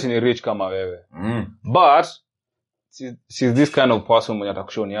 si ati ni rich kama wewe. But she's this kind of person mwenye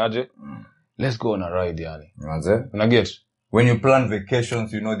atakushoni aje. Let's go on a ride, yani. Una get? When you plan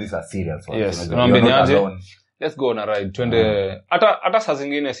vacations, you know these are serious ones. Yes. Let's go on a ride. Twende. Hata saa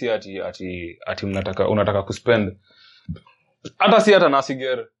zingine si ati unataka kuspend. Hata si hata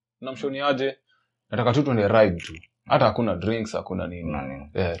nasigere. Namshoni aje. Nataka tu twende ride tu. Hata hakuna drinks, hakuna nini.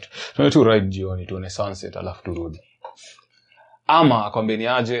 Twende tu ride jioni, tuone sunset alafu turudi. Ama akwambeni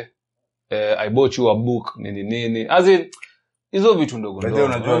aje, I bought you a book, nini. As in, hizo vitu ndogo.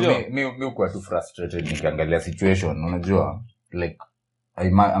 Unajua mimi uko too frustrated nikiangalia situation, unajua like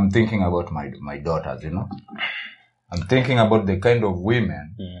I'm thinking about my daughters, you know. I'm thinking about the kind of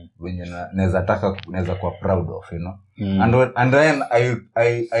women wenye naweza kuwa proud of, you know. And then I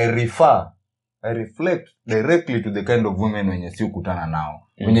reflect directly to the kind of women wenye si ukutana nao,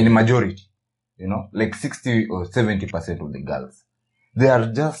 wenye ni majority, you know, like 60 or 70% of the girls. They are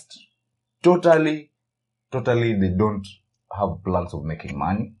just totally they don't have plans of making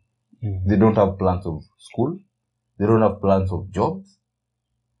money. They don't have plans of school. They don't have plans of jobs.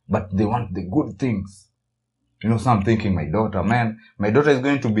 But they want the good things. You know, so I'm thinking my daughter is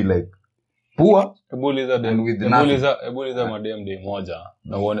going to be like poor. Ebuliza madem de moja.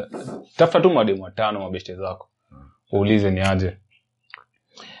 Na uone tafuta tu madem 5 mabeshte zako. Uulize ni aje.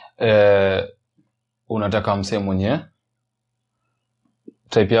 Unataka msee mwenye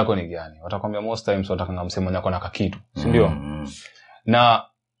type yako ni gani? Watakwambia most times wataka msee mwenye akona kakitu, si ndio? Na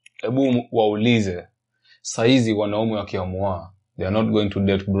hebu waulize saizi wanaume wakiamua they are not going to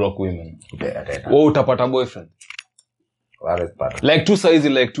date broke women. Wewe utapata boyfriend. Like two saizi,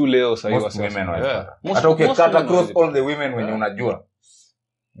 like two leo saizi women hata ukikata across all the women wenye unajua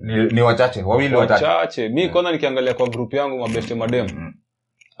ni wachache, wawili wachache. Mimi kwanza nikiangalia kwa group yangu mabeste madem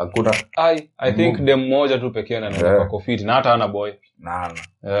hakuna. I think dem moja tu pekee na kwa fit na hata ana boy.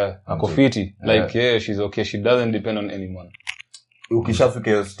 Ako fit like she's okay, she doesn't depend on anyone.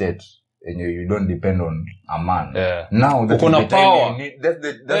 Ukishafika hiyo state and you don't depend on a man. Now that's the power. That's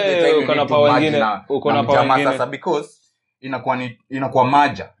the time uko na power nyingine. Uko na power nyingine sasa because inakuwa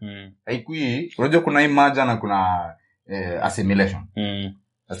maja. Haikui, unajua kuna hii maja na kuna assimilation.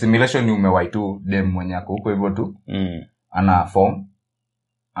 Assimilation ni umewai tu dem mwenye ako huko hivyo tu. Ana form,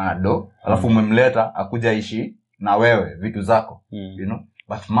 ana do, alafu umemleta akuja ishi na wewe vitu zako, you know.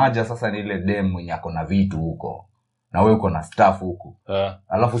 But maja sasa ni ile dem mwenye ako na vitu huko na wewe uko na staff huko.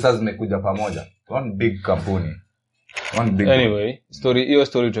 Alafu sasa zimekuja pamoja. One big company. Anyway, hiyo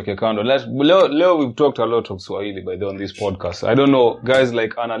story toke kando. Leo we've talked a lot of Swahili by the on this podcast. I don't know, guys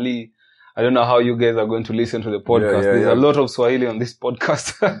like Anali, I don't know how you guys are going to listen to the podcast. There's a lot of Swahili on this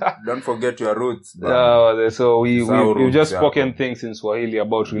podcast. Don't forget your roots. So we've just spoken things in Swahili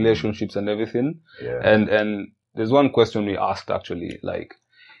about relationships and everything. And there's one question we asked actually, like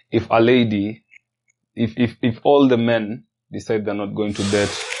if a lady, if all the men decide they're not going to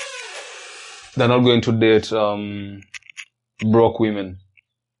date broke women,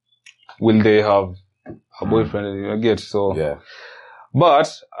 will they have a boyfriend? I get so. Yeah. But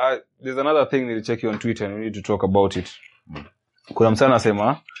there's another thing that check you on Twitter and we need to talk about it. Kuna msana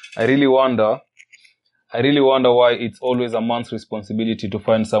sema, I really wonder why it's always a man's responsibility to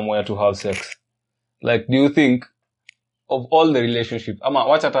find somewhere to have sex. Like, do you think of all the relationship, ama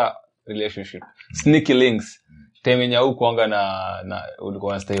wachata relationship, sneaky links, temenya huko na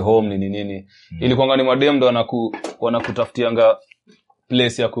ulikuwa stay home nini ilikuwa ni madem ndo wanakutafutianga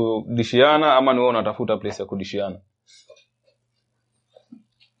place ya kudishiana, ama ni wewe unatafuta place ya kudishiana?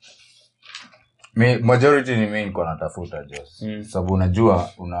 Majority ni mimi niko natafuta just sababu unajua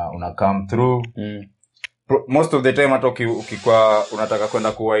una come through most of the time hata ukikwa unataka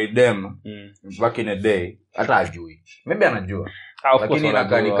kwenda kuwa dem back in a day hata ajui, maybe anajua lakini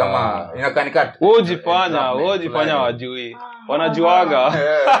inakani kama wojifanya wajui, wanajuaga.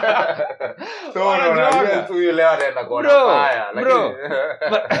 So unajua tu yule anaenda kwa haya lakini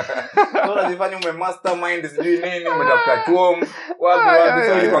so unajifanya umemastermind sijui nini, umetafuta chuom wapi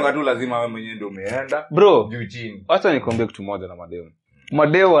so ilipanga tu lazima wewe mwenyewe ndio umeenda juu chini. Acha nikwambie kitu moja na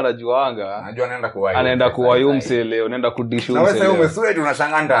madeo anajuanga, anajua anaenda kuwa yumse leo, anaenda kudishu umse leo. Na wewe umesweat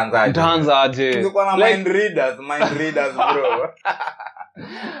unashangaa ntaanzaje ungekuwa na mind readers bro.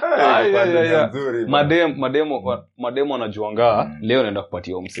 Mademo anajuanga leo naenda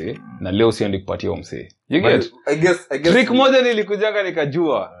kupatia umse na leo siendi kupatia umse. You get? I guess trick moja nilikujanga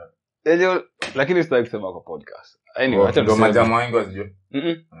nikajua. Lakini sitaki kusema kwa podcast. Anyway, acha ndo majamaa wengi wasijue.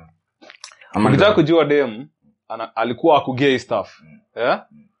 Ukitaka kujua dem alikuwa akugay stuff.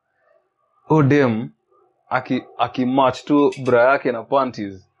 Dem akimatch tu bra yake na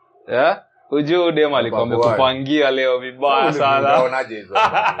panties. Ujue dem alikuwa amekupangia leo vibaya sana. Unaonaje hizo?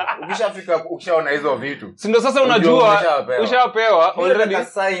 Ukishafika ukishaona hizo vitu. Si ndio sasa unajua ushapewa already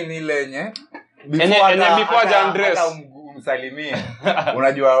sign ile yenye before Jan dress umsalimie.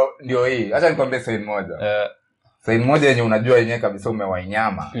 Unajua ndio hii. Acha nikwambie sign moja. Sign moja yenye unajua yenyewe kabisa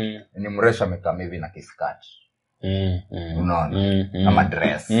umewainyama. Ni mresha amekaa hivi na kiskati. Unaona ama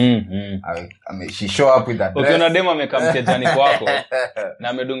dress she show up with that dress. Ukiona demo amekaa mkejani kwako na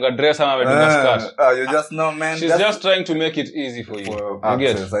amedunga dress ama amedunga skirt, you just know man, she's just trying to make it easy for you. You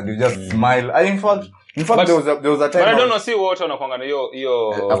get, and you just smile. In fact there was a time, but I don't know, see what wanakuanga na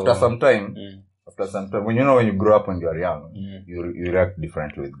hiyo after some time when when you grow up when you are young, you react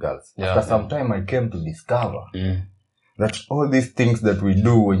differently with girls. After some time I came to discover that all these things that we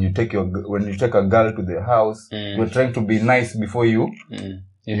do when you take a girl to the house, you're trying to be nice before you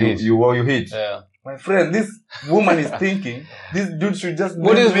hit. Yeah. My friend, this woman is thinking this dude should just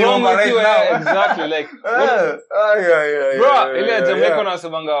what is wrong with you now. exactly like bro ile Jamaican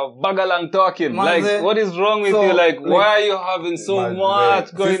wanasemanga bagalang talking like what is wrong with you like why are you having so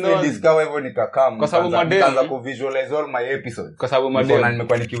much going on discover hivyo nikakam kwa sababu nikaanza ku visualize all my episodes kwa sababu madem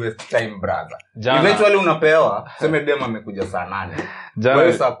nimekuwa nikiwaste time brother eventually unapewa sema dem amekuja saa 8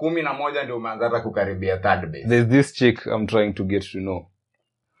 wewe saa 11 ndio umeanza hata kukaribia third base. There's this chick I'm trying to get to know.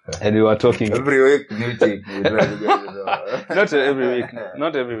 And we were talking every week new chick.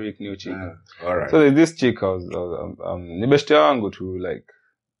 not every week new chick. All right. So there's this chick I was ni best yangu to like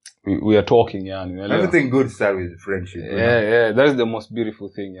we are talking yani. Everything good starts with friendship. Yeah, that is the most beautiful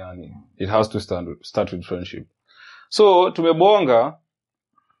thing yani. It has to start with friendship. So tumebonga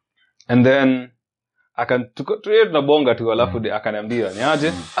and then tunabonga tu alafu akaniambia ni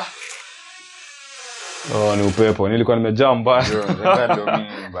aje? Ni upepo. Nilikuwa nimejaa mbaya.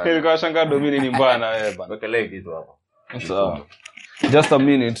 Nilikuwa shangaa domini ni mbaya na wewe bana. Wekelea kitu hapo. So, just a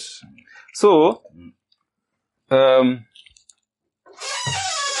minute. So,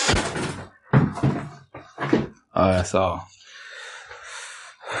 sawa.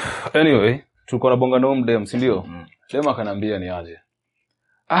 Anyway, tulikuwa nabonga na mdem, si ndio? Dem akaniambia ni aje.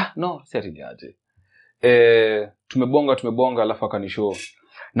 No, si ati ni aje. Tumebonga alafu akanishow.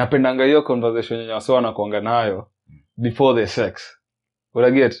 Napendanga hiyo conversation yenye wasio wanakuanga nayo before the sex. What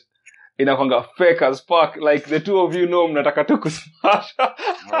I get? Inakuanga fake as fuck, like the two of you know mnataka tu kusmash.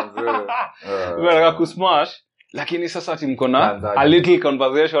 Mnataka kusmash, lakini sasa ati mko na a little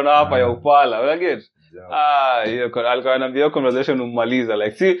conversation hapa ya upala. What I get? Hiyo alikuwa ananiambia conversation umaliza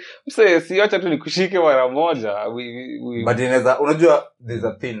like si acha tu nikushike mara moja. But unajua there's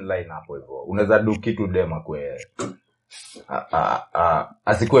a thin line hapo hivyo. Unaweza do kitu dema kwe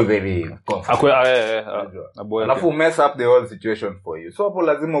asikuwe very comfortable. Alafu mess up the whole situation for you. So hapo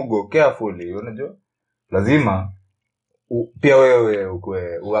lazima go carefully, unajua? Lazima pia wewe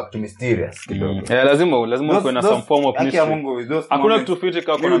uact mysterious kidogo. Lazima uwe na some form of mystery. Hakuna kitu fiti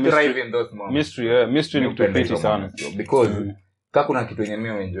kama kuna mystery. Mystery ni kitu fiti sana. Because kama kuna kitu yenye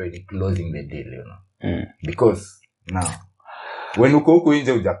mimi enjoy ni closing the deal, you know. Because now when uko huko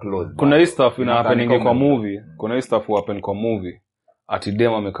nje uja close. Kuna hii stuff ina happening kwa movie. Kuna hii stuff happen kwa movie. Ati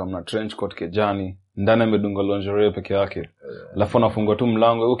dem amekam na trench coat kejani, ndani amedunga lingerie peke yake. Alafu anafungua tu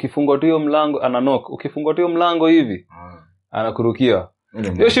mlango. Ukifungua tu hiyo mlango ana knock. Ukifungua tu hiyo mlango hivi anakurukia.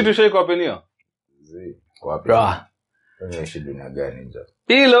 Hiyo shit ushaiko hapenia? Kwa wapi? Hiyo shit dunia gani nje?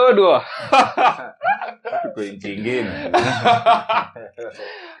 Hilo dwa. Tuko nchi nyingine.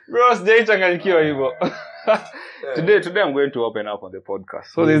 Bro, sijachanganyikiwa hivyo. Today I'm going to open up on the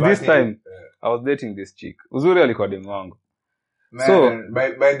podcast. So there's this time I was dating this chick. Uzuri alikuwa demu wangu. So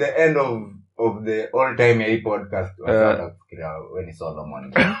by the end of the all time hii podcast watafikiria wewe ni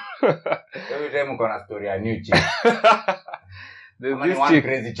Solomon. Every time uko na story ya new chick. This chick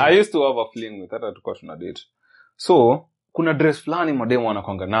I used to have a fling with, hata tulikuwa tuna date. So kuna dress fulani mademu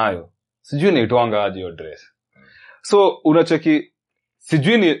wanakwanga nayo. Sijui inaitwanga aje hiyo dress. So unacheki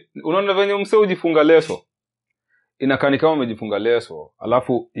sijui unaona venye msee ujifunga leso. Inakani kama umejifunga leso,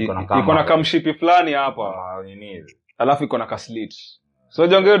 alafu iko na kamshipi fulani hapa. Alafu iko na kaslit. So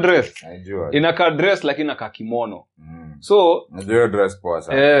jonge dress. Najua. Inakaa dress lakini inakaa kimono. So najua dress poa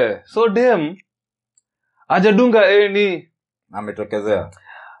sana. So dem hajadunga ni ametokezea.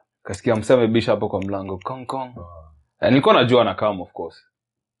 Kasikia msee amebisha hapo kwa mlango. Kong kong. Nilikuwa najua na kama of course.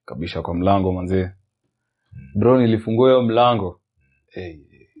 Kabisha kwa mlango manzee. Bro nilifungua hiyo mlango.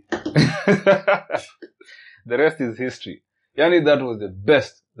 The rest is history. Yani that was the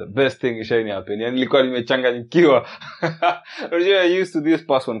best thing ishani happen. Yani nilikuwa nimechanganyikiwa. I used to this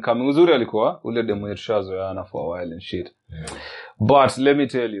person coming. Uzuri alikuwa ule demo yetu shazoeana for a while and shit. But let me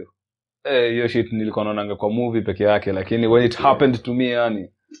tell you, hiyo shit nilikuwa naonanga kwa movie peke yake, lakini when it happened to me yani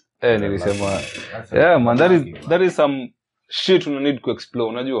nilisema man, that is some shit you need to explore,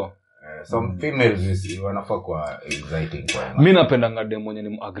 unajua? Some females wanafaa kwa exciting kwa. Mimi napenda demo mwenye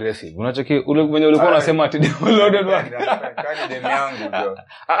ni aggressive. Unacheki ule mwenye ulikuwa unasema ati demo loaded wa kani demo yangu bro.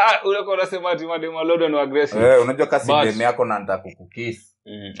 Ulikuwa unasema ati demo loaded wa aggressive. Unajua kasi demo yako na nataka kukukiss.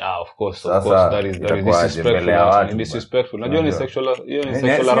 Of course that is disrespectful. Unajua ni sexual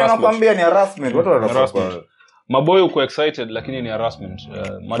harassment. Nakwambia ni harassment. Watu wanafaa maboy uko excited lakini ni harassment.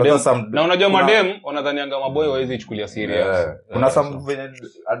 Madem na unajua madem wanadhanianga maboy hawezi chukulia serious. Kuna some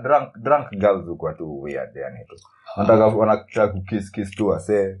drunk girls uko tu weird yani tu. Wanataka kukiss tu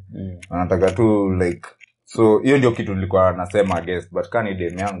ase. Wanataka tu like so hiyo ndio kitu nilikuwa nasema guess but kani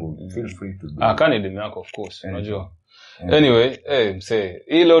dem yangu feel free to do. Kani dem yako of course unajua. Anyway, msee,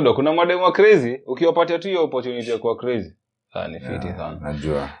 hii lodo kuna mademo crazy, ukiwapatia tu hiyo opportunity ya kuwa crazy. Ni fiti sana.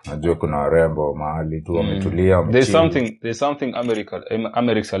 Najua kuna warembo mahali tu wametulia. There's something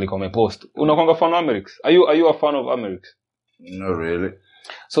Amerix alikuwa amepost. Unakwanga fan of Amerix? Are you a fan of Amerix? No really.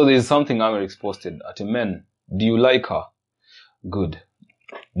 So there's something Amerix posted at men. Do you like her? Good.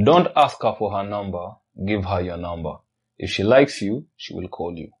 Don't ask her for her number. Give her your number. If she likes you, she will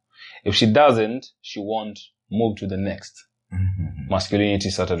call you. If she doesn't, she won't. Move to the next. Masculinity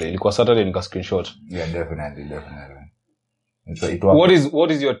Saturday. Ilikuwa Saturday nika screenshot. Yeah, definitely.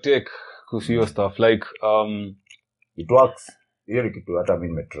 What is your take kuhusu your stuff? Like, it works. Hiyo ni kitu hata mimi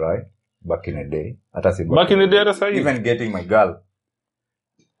nimetry back in the day. Back in the day hata sasa even getting my girl.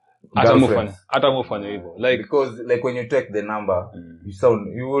 Hata mufanya hivyo. Like, because like when you take the number,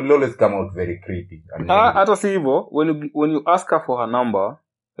 you will always come out very creepy. Hata si hivyo, when you ask her for her number,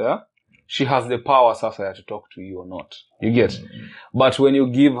 yeah? She has the power sasa to talk to you or not. You get? But when you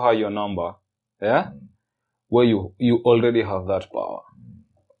give her your number, yeah? Where you already have that power.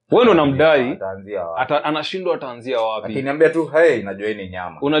 When unamdai, anashindwa ataanzia wapi? Akiniambia tu, hey, najua hii ni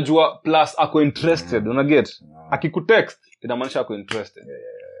nyama. Unajua, plus ako interested, unaget? Akikutext, inamaanisha ako interested.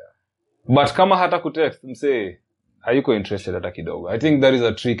 But kama hata kutext, msee, hayuko interested hata kidogo. I think that is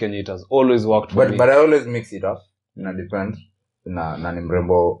a trick and it has always worked for me. But I always mix it up. Ina depend. Na ni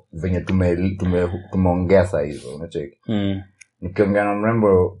mrembo venye tumeongea saa hizo unacheki. Nikiongea na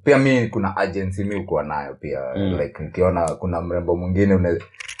mrembo pia mimi kuna agency mimi uko nayo pia like nikiona kuna mrembo mwingine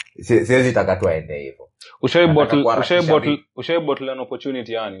siwezi taka tu aende hivyo. Ushai bottle an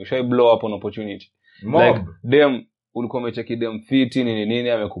opportunity yani, ushai blow up an opportunity. Like dem ulikuwa umecheki dem fiti nini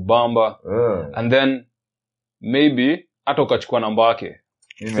amekubamba and then maybe hata ukachukua namba yake.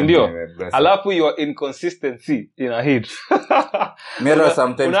 Sindio? Alafu your inconsistency in a hit.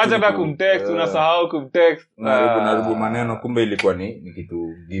 Unaacha kumtext, unasahau kumtext. Unaribu maneno kumbe ilikuwa ni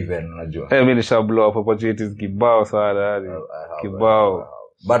kitu given unajua. Mimi nisha blow up opportunities kibao sana kibao.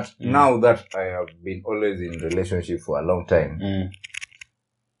 But now that I have been always in relationship for a long time.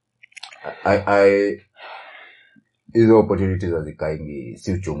 I hizo opportunities azikaingi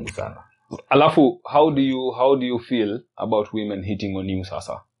si uchungu sana. Alafu how do you feel about women hitting on you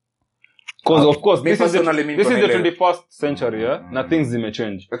sasa? Because of course this is the 21st century, yeah? Na things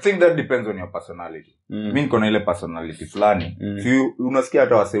zimechange. I think that depends on your personality. Mimi niko na ile personality fulani. So unasikia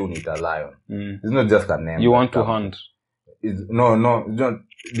hata wase uniita lion. It's not just a name. You want to hunt. No, it's not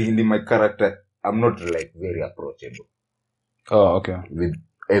in my character. I'm not like very approachable. Oh, okay. With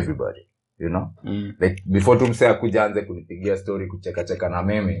everybody, you know? Like before tumse akuja anze kunipigia story kucheka na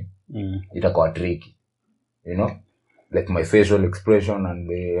mimi. Itakuwa tricky, you know, like my facial expression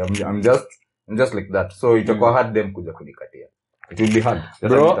and I'm just like that, so itakuwa hard them kuja kunikatia. It will be hard.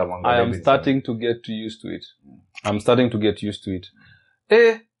 Bro, I am starting to get used to it.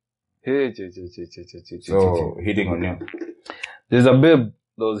 So hitting on you. There's a babe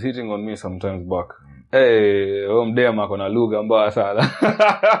that was hitting on me sometimes back. Mdem ako na lugha mbaya sana.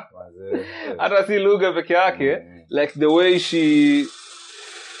 Hata si lugha peke yake, like the way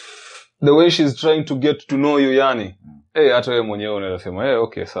she's trying to get to know you yani. Hata wewe mwenyewe unaweza sema,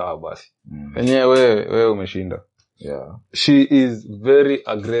 okay sawa basi. Wewe umeshinda. Yeah. She is very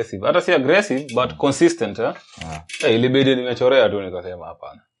aggressive. Hata si aggressive but consistent, ilibidi nimechorea tu nikasema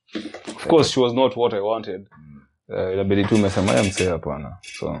hapana. Of course she was not what I wanted. Ilibidi tu nimesema msee hapana.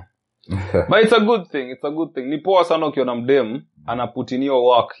 So but it's a good thing. Ni poa sana ukiona mdem anaput in your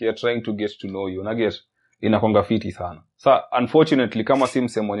work, you're trying to get to know you. Na get inakonga fiti sana. Sa unfortunately kama si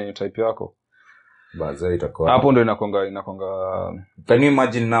msemo mwenye type yako baza itakuwa hapo ndo inakonga. Can you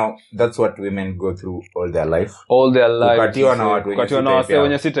imagine now that's what women go through all their life kukatiwa na watu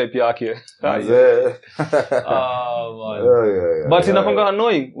wenye si type yake. But inakonga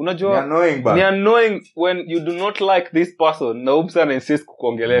annoying, unajua ni annoying when you do not like this person na upsa insist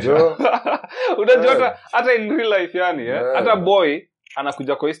kukuongelesha. Unajua hata in real life yani hata boy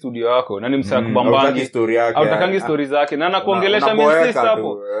anakuja kwa studio yako na ni msaya kubambangi au takangi stories zake na anakuongelesha mimi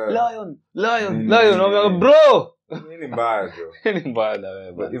hapo lion bro nini mbaya jo nini mbaya na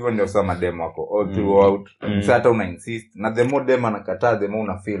wewe but even ndio sama demo wako all throughout sasa hata una insist na the more demo anakataa the more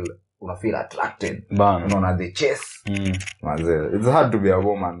una feel attracted unaona the chase it's hard to be a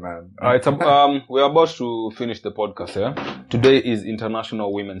woman man. Alright, we are about to finish the podcast here. Today is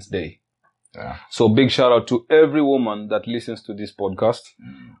International Women's Day. Yeah. So big shout out to every woman that listens to this podcast.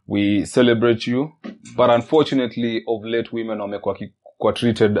 We celebrate you, but unfortunately of late women wamekuwa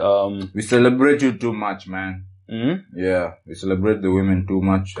treated we celebrate you too much, man. Yeah, we celebrate the women too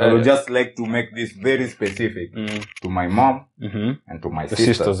much. I would just like to make this very specific to my mom and to my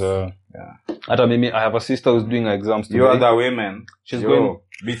sisters. Yeah. Hata mimi, I have a sister who's doing her exams today. You are the women. She's going...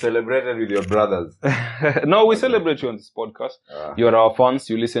 Be celebrated with your brothers. No, we celebrate you on this podcast. You are our fans.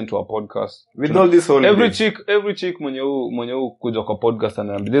 You listen to our podcast. With all this holidays. Every chick mwenye kuja kwa podcast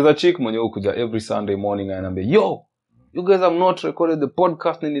ananiambia. There's a chick mwenye kuja every Sunday morning ananiambia, yo, you guys have not recorded the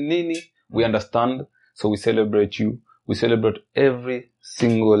podcast nini. We understand. So we celebrate you. We celebrate every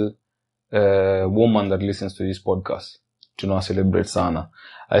single woman that listens to this podcast. Tuna celebrate sana.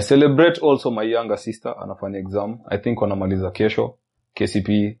 I celebrate also my younger sister. Anafanya exam. I think wanamaliza kesho.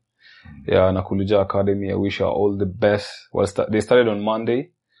 KCP. Yeah, Nakuluja Academy. I wish her all the best. Well, they started on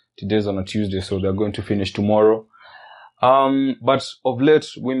Monday. Today's on a Tuesday, so they're going to finish tomorrow. But of late,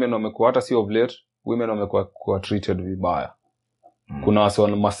 women wamekuwa, hata si of late, women wamekuwa treated vibaya. Kuna wase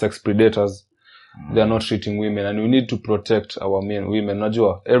wana sex predators. They are not treating women, and we need to protect our women.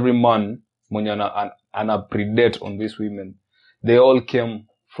 Najua, every man mwenye ana predate on these women, they all came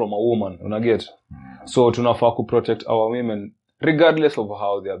from a woman. Unaget? So tunafaa ku protect our women regardless of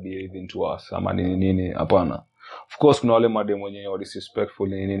how they are behaving to us. Ama nini hapana. Of course kuna wale madem wenye disrespectful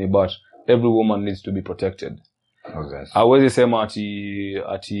nini, but every woman needs to be protected. Okay. Hawezi sema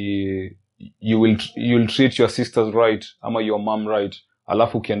ati you'll treat your sisters right ama your mom right,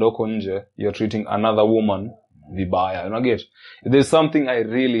 alafu ukienda huko nje you're treating another woman vibaya. Unaget? There's something I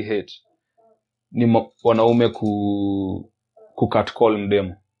really hate. Ni wanaume ku catcall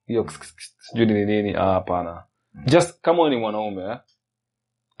mdem. Hiyo sijui nini hapana. Just kama ni mwanaume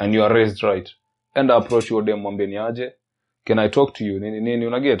and you are raised right, and approach your dem mwambeni aje, can I talk to you nini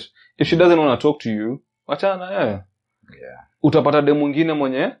unaget? If she doesn't want to talk to you, achana Yeah. Utapata dem mwingine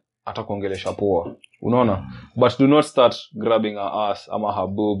mwenye atakuongelesha poa. Unaona? But do not start grabbing her ass ama her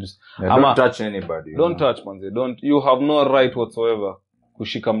boobs. Yeah, don't touch anybody. Don't touch manze. You have no right whatsoever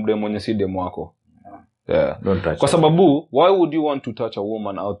kushika mdem mwenye si dem wako. Yeah. Don't touch. Kwa sababu why would you want to touch a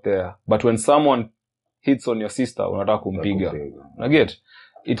woman out there, but when someone hits on your sister unataka kumpiga? Unaget?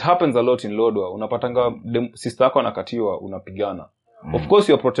 It happens a lot in Lodwar. Unapatanga sister yako anakatiwa unapigana. Of course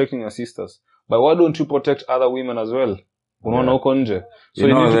you are protecting your sisters, but why don't you protect other women as well? Unaona huko nje. So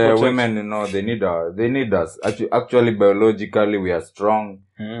you know, the women, they need us. Actually biologically we are strong,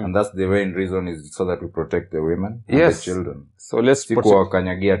 and that's the main reason is so that we protect the women and the children. So let's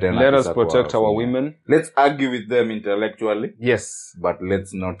let us protect our women. Let's argue with them intellectually. Yes, but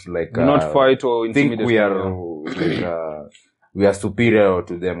let's not do not fight or intimidate. Think we are superior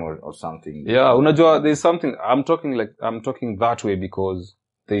to them or something. Yeah, unajua there's something I'm talking that way because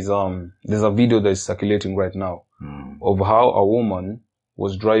there's a video that is circulating right now of how a woman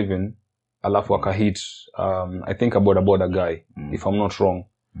was driving alafu akahit I think a boda guy, if I'm not wrong.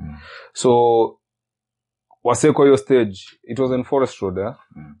 So waseko hiyo stage, it was in Forest Road,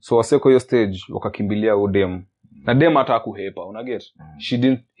 so waseko hiyo stage wakakimbilia udem na dem hata kuhepa, unaget? She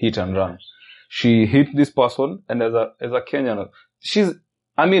didn't hit and run. She hit this person, and as a Kenyan,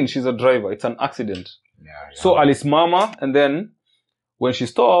 she's a driver. It's an accident. Yeah. So alisimama, and then when she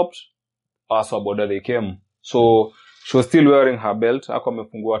stopped, boda they came. So she was still wearing her belt. Ako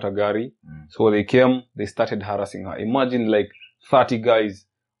amefungua hata gari. So they came, they started harassing her. Imagine like 30 guys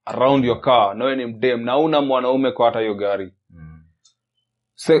around your car. Na wewe ni mdem, na una mwanaume kwa hata hiyo gari.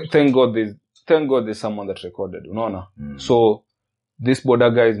 So, thank God there's someone that recorded. Unaona? So this boda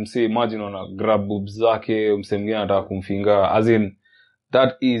guys, mse, imagine on a grab boobs zake, mse mwingine anataka kumfinga. As in,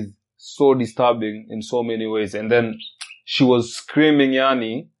 that is so disturbing in so many ways. And then she was screaming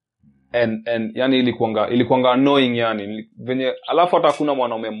yani, and yani ilikuanga annoying yani. Venye, alafu hata hakuna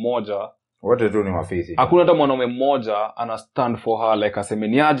mwanaume mmoja. Wote tu ni mafisi. Hakuna hata mwanaume mmoja ana stand for her, like aseme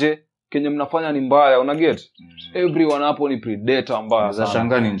niaje, kenye mnafanya ni mbaya, unaget? Everyone hapo ni predator mbaya sana.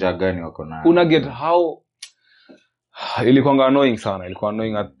 Unashangaa ni njaa gani wako nayo. Unaget how ilikuwa annoying sana. Ilikuwa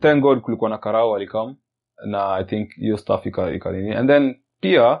annoying. Thank God kulikuwa na karao alikam, na I think hiyo stuff ikanini. And then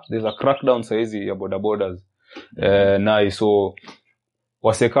pia there's a crackdown saizi ya bodabodas. So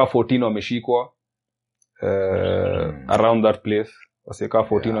waseka 14 wameshikwa around that place. Waseka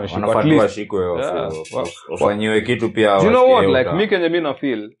 14 wameshikwa. At least wafanyiwe kitu pia. You know what, like me kenye mimi na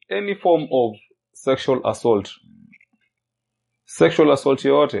feel any form of sexual assault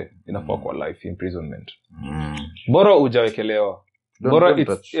yote inafaa kwa life imprisonment. Bora hujawekelewa. Bora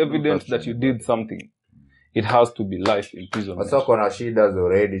it's evident that you did something. It has to be life imprisonment. Sasa kuna shida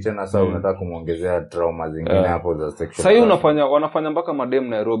already, tena sasa unataka kumuongezea trauma zingine hapo za sexual. Sasa wanafanya mpaka madem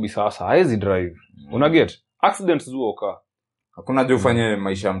Nairobi sasa haezi drive. Unaget? Accidents zuoka. Hakuna je ufanye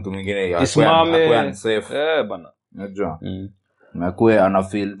maisha ya mtu mwingine ya kwa unsafe. Bana. Unajua? Nakuwe ana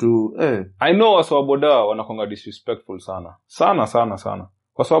feel tu I know wasa boda wanakonga disrespectful sana. Sana.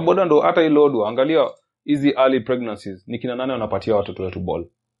 Kwa sababu boda ndo hata ilodo angalia hizi early pregnancies ni kina nani wanapatia watoto wetu ball.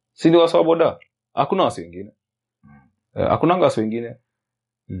 Si ndio wasa boda? Hakuna wasa wengine. Hakuna wasa wengine.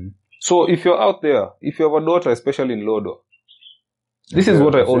 So if you're out there, if you have a daughter, especially in Lodo, this is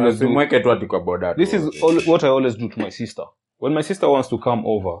what I always do. This is what I always do to my sister. When my sister wants to come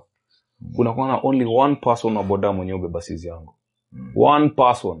over, kuna only one person wa boda mwenye ubeba sizi yangu. One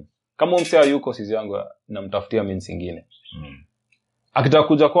person. Kama msea yuko sizi yangu namtafutia mimi singine. Akitaka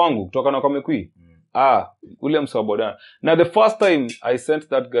kuja kwangu kutoka na kwa Mekui. Ule msea boda. Now the first time I sent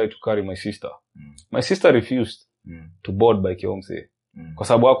that guy to carry my sister. My sister refused to board by Kiomse. Kwa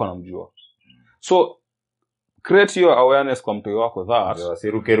sababu wako anamjua. So create your awareness kwa mtoi wako that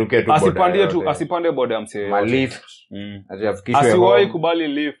asiruke tu asipande boda ya msee ma lift asiwahi kubali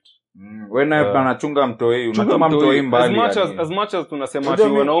lift wewe anachunga mtoi unatuma mtoi mbali as much as tunasema ati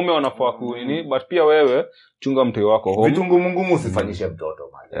wanaume wanafaa kuini but pia wewe chunga mtoi wako home vitu ngumu usifanyishe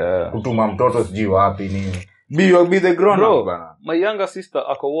mtoto man kutuma mtoto sijui wapi nini be the grown up bana. My younger sister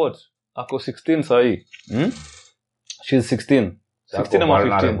ako 16 sahi she's 16 ama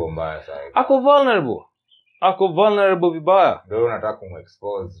 15 ako vulnerable vibaya. Ndio unataka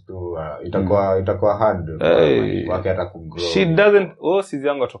kumexpose to itakuwa hard wake hata kugrow. She doesn't sizi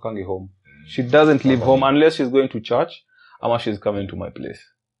yangu atokangi home. She doesn't leave home unless she's going to church ama she's coming to my place.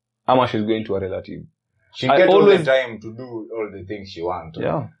 Ama she's going to a relative. She gets all the time to do all the things she wants.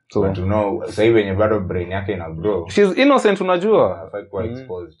 Yeah. So but to know sasa hivi yenye bado brain yake ina grow. She's innocent unajua. Hafai kuwa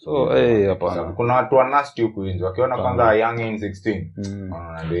exposed. So hapana. Kuna watu wa nasty huku nje wakiona kwanza young in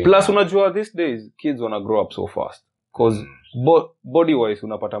 16. Plus unajua these days kids wanna grow up so fast cause body wise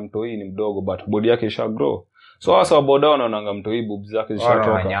unapata mtoi ni mdogo but body yake isha grow. So hasa boda wanaonanga mtoi boobs zake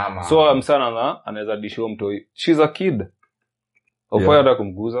zishatoka. So msana anaweza disho mtoi. She's a kid. Ofaya hata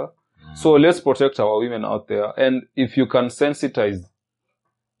kumguza. So let's protect our women out there and if you can sensitize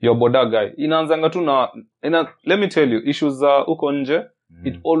your boda guy inaanzanga tu na let me tell you issues za uko nje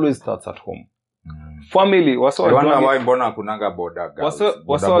it always starts at home. Family why mbona kunanga boda guys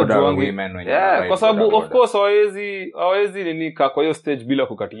boda women wenye kwa sababu of course hawezi ninika kwa hiyo stage bila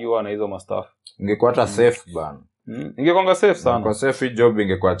kukatiwa na hizo mastaff. Ingekuwa hata safe bana. Ingekuwa safe sana. Kwa safe job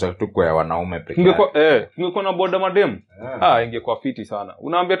ingekuwa tu kwa wanaume pekee. Ingekuwa na boda madem. Ingekuwa fiti sana.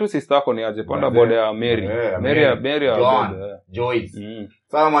 Unaambia tu sister yako ni aje panda boda ya Mary Joyce.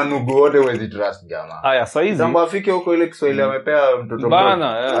 Sawa manugu wote wezi trust jamaa. Saizi Samba afike huko ile Kiswahili amepea mtoto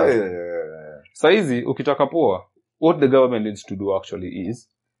bana. Saizi ukitaka poa what the government needs to do actually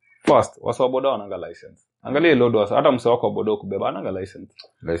is first wasa boda wananga license. Angalia lodo hata msao wako boda kubeba ananga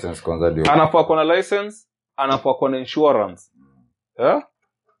license kwanza ndio. Anafaa kuwa na license, anafaa kuwa na insurance.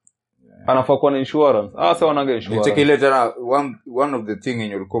 Anafaa kuwa na insurance. Sasa wananga insurance. Nichekile tena one of the thing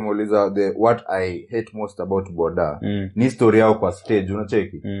in your komoliza what I hate most about boda ni story yao kwa stage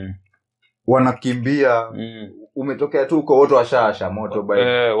unacheki. Wanakimbia umetokea tu uko wote washasha moto by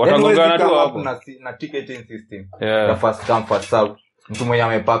watagongana tu hapo na ticketing system the first come first serve mtu mwenye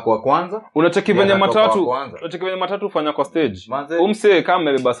amepakwa kwanza unacheki venye matatu fanya kwa stage umse kama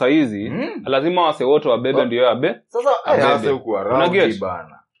amebeba saizi lazima wase wote wabebe ndio yabe sasa hasa huko around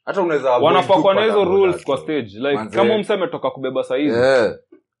bana hata unaweza wanapakwa na hizo rules kwa stage like kama umse ametoka kubeba saizi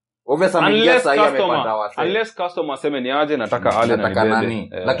unless customer seme ni aje nataka ale na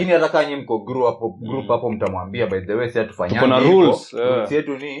nibebe lakini nataka nyinyi mko group hapo mtamwambia by the way si atufanyane kuna rules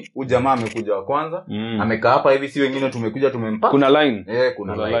yetu ni ujamaa amekuja wa kwanza amekaa hapa hivi si wengine tumekuja tumempaka kuna line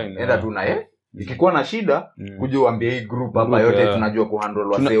kuna line enda tu na ikikuwa na shida kuja uambie hii group hapa yote tunajua kuhandle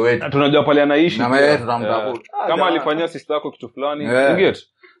wase wetu tunajua pale anaishi na wewe tutamtafuta kama alifanyia sister yako kitu fulani get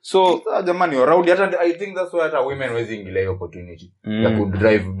so jamani around hata I think that's why hata women wezi ingilia opportunity ya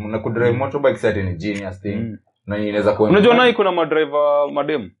kudrive motorbike certain genius thing na inaweza kuwa unajua nai kuna madriver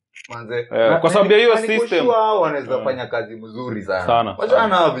madem manze kwa sababu ya hiyo system wao wanaweza fanya kazi mzuri sana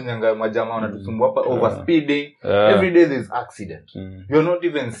wachana vinyanga majamaa wanatusumbua hapa overspeeding every day there's accident you're not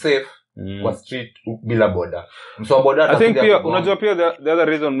even safe kwa street bila boda mso boda I think pia unajua pia the other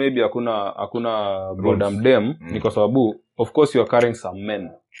reason maybe hakuna boda mdem ni kwa sababu of course you are carrying some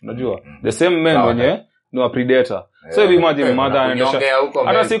men unajua the same men wenye ni wa predator so if imagine mother anaendesha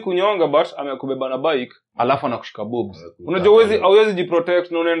hata si kunyonga but amekubeba na bike alafu anakushika boobs unajua hauwezi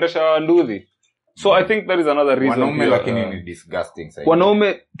jiprotect na unaendesha nduthi so I think that is another reason wanaume lakini ni disgusting sasa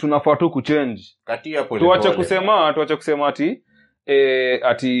wanaume tunafaa tu kuchange katia pole tuache kusema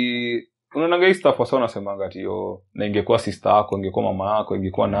ati unaona hii stuff wasona semanga ati na ingekuwa sister yako ingekuwa mama yako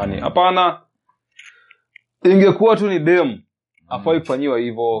ingekuwa nani hapana ingekuwa tu ni dem afai kufanyiwa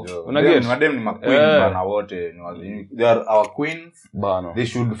hivyo unaget madem ni maqueen bana wote they are our queens bana they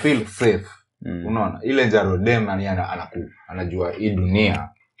should feel safe unaona ile jaro dem anajua hii dunia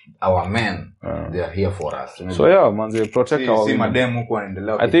our men they are here for us. So yeah, manze, protect our women. Madem huko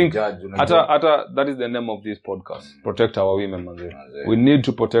wanaendelea I think hata that is the name of this podcast. Protect our women, manze. We need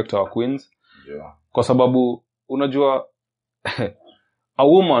to protect our queens. Kwa sababu unajua a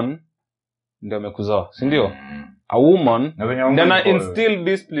woman ndio amekuzaa, si ndio? A woman ndio instill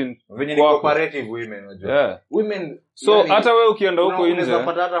discipline venye ni cooperative women, unajua. Yeah. Women, so hata wewe ukienda huko nje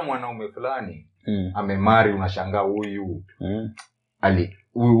unapata hata mwanaume fulani amemari, unashangaa huyu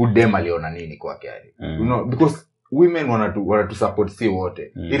huyu dem aliona nini kwake yani. You know, because women wanatu support si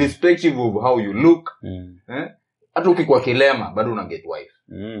wote. Irrespective of how you look. Hata ukikuwa kilema bado una get wife.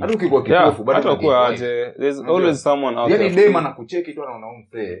 Hata ukikuwa kipofu bado una get wife. There's always someone out there. Yani dem anakucheki tu anaona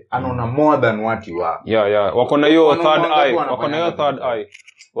umse, anaona more than what you are. Yeah. Wako na hiyo third eye. Wanakuwa na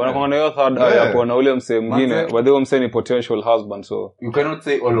hiyo third eye hapo na ule mse mwingine, but the mse ni potential husband, so you cannot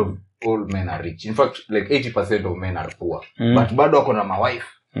say all men are rich. In fact, like 80% of men are poor. But bado wako na wife.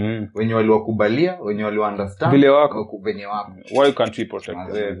 Wenye waliwakubalia, wenye waliunderstand vile wako venye wako. Why can't we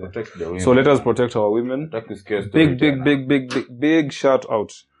protect them? So let us protect our women. Big shout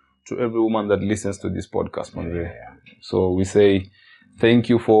out to every woman that listens to this podcast, man. So we say thank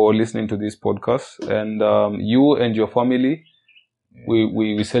you for listening to this podcast, and you and your family,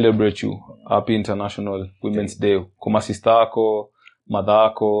 we celebrate you. Happy International Women's Day. Kuma sister yako, mother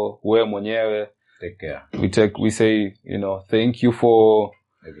yako, wewe mwenyewe. Take care. We say, you know, thank you for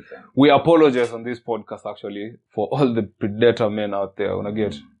we apologize on this podcast actually for all the predator men out there, wanna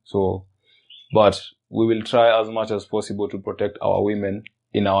get. So, but we will try as much as possible to protect our women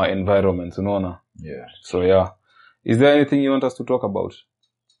in our environment, unaona? Yeah. So yeah. Is there anything you want us to talk about?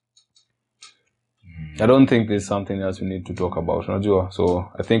 I don't think there's something else we need to talk about, unajua.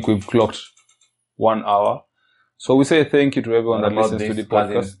 So I think we've clocked 1 hour. So we say thank you to everyone that listens to the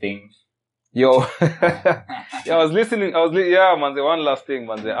podcast. Yo, yeah, I was listening. Manze, one last thing,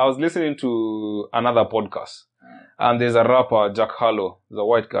 manze. I was listening to another podcast, and there's a rapper, Jack Harlow. He's a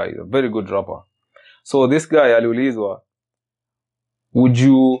white guy, a very good rapper. So this guy, aliulizwa, would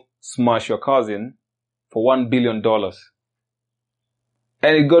you smash your cousin for $1 billion?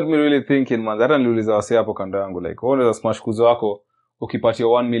 And it got me really thinking, man. Hata niliuliza wase hapo kando yangu, like, unaweza smash kuzo wako ukipatia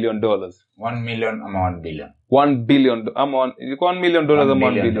 $1 million. 1 million ama 1 billion? $1 billion ama ilikuwa $1 million ama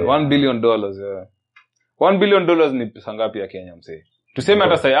 $1 billion? $1 billion, yeah. $1 billion ni pesa ngapi ya Kenya, msee? Tuseme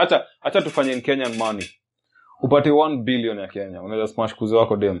hata sasa acha tufanye in Kenyan money. Upate 1 billion ya Kenya, unaweza smash kuzo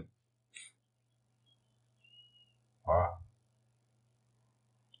wako dem. Wow.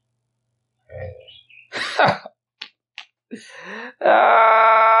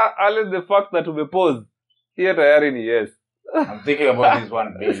 Only the fact that umepause. Here tayari ni yes. I'm thinking about this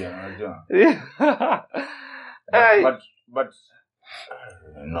 1 billion, unajua. But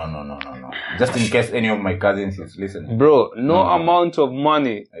no. Just in case any of my cousins is listening. Bro, no amount of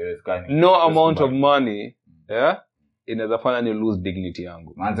money. Yeah? Inaweza fanya ni lose dignity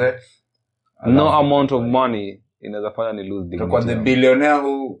yangu. Manze. No amount of money inaweza fanya ni lose dignity. Kwa the billionaire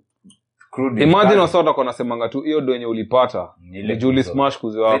who imagine wasota kwa nasemanga tu hiyo ndio yenye ulipata ni Julie Smash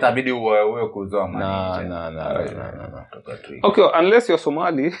kuzo wako. Itabidi uwe kuzo man. Na. Okay, unless you're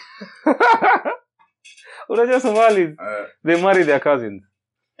Somali. Unajua Somalis, they marry their cousins.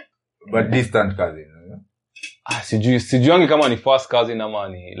 But distant cousins. Sijuangi kama ni first cousin ama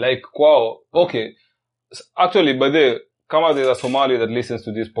ni like kwao. Okay. Actually, by the kama there's a Somali that listens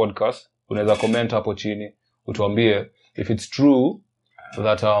to this podcast, unaweza comment hapo chini utuambie if it's true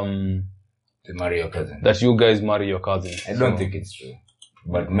that to marry your cousin. That you guys marry your cousin. I don't think it's true.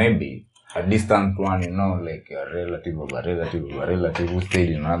 But maybe a distant one, you know, like a relative of a relative who stayed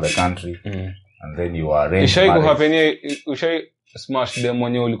in another country. And then you are arranged. Ushai smash them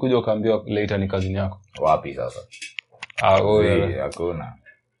mwenye ulikuja ukaambiwa later ni cousin yako. Wapi sasa? Hakuna.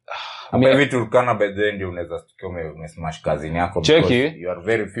 Hapa hivi Turkana by the end unaweza sikia umesmash cousin yako because you are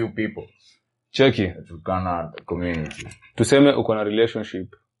very few people. Cheki. Turkana community. Tuseme uko na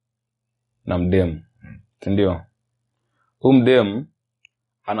relationship na mdem. Ndio. Mdem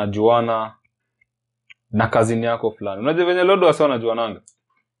anajuana na cousin yako fulani. Unajua venye Lodo wasa wanajuananga?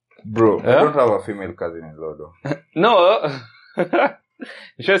 Bro, I don't have a female cousin in Lodo. No.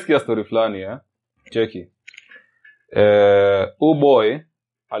 Nishasikia story fulani, Cheki. Boy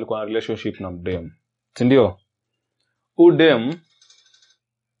alikuwa na relationship na mdem. Ndio. Dem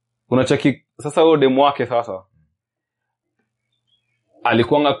unacheki sasa dem wake sasa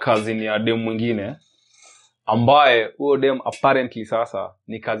alikuanga cousin ya dem mwingine ambaye dem apparently sasa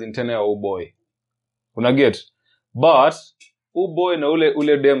ni cousin tena ya boy. Unaget? But boy na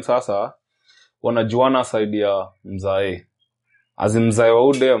ule dem sasa wanajuana side ya mzae. Mzae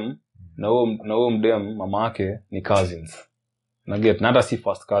wa dem na huo mdem mama yake ni cousins. na get na hata si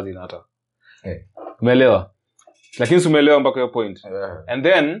first cousin hata umeelewa lakini umeelewa mpaka hiyo point and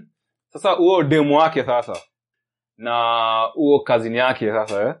then sasa huo demo wake sasa na huo cousin yake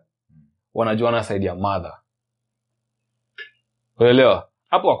sasa wanajuana side ya mother umeelewa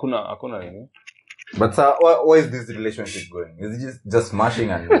hapo hakuna nini. But sir, why is this relationship going? Is it just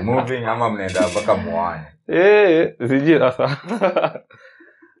smashing and moving ama mnaenda mpaka muane? Siji sasa.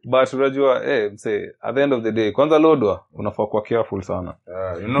 But unajua mse at the end of the day kwanza lodwa unafaa kuwa careful sana.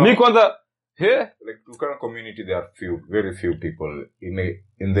 Mi kwanza like Turkana community there are very few people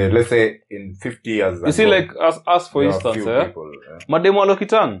in the let's say in 50 years. You see like us for instance mademo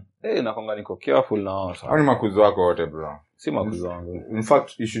alokitang nakonga niko careful na wao sana. Ani makuzo wako wote bro. Si makuzo wangu. In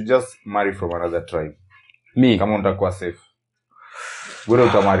fact you should just marry from another tribe. Me kama utakuwa safe. Wewe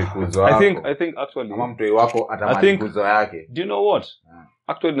utamari kuzo wako. I think actually kama mtoi wako atamari kuzo yake. Do you know what?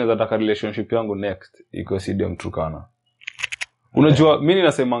 Actually naweza taka relationship yangu next iko CDM Turkana. Unajua mimi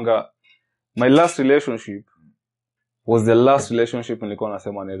nasemanga my last relationship was the last relationship nilikuwa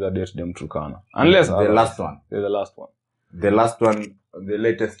nasema naweza date them Turkana. Unless the last one. The last one, the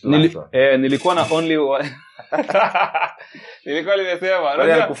latest last one. Nilikuwa na only one. Nilikuwa nimesema.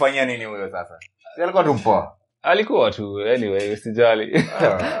 Unajua kufanyia nini huyo sasa? Si alikuwa tu mpoa. Alikuwa tu anyway, usijali.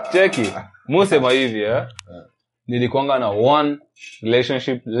 Cheki. Musema hivi nilikuanga na one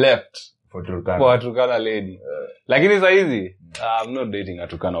relationship left for Turkana. For Turkana lady. Lakini sasa hizi I'm not dating a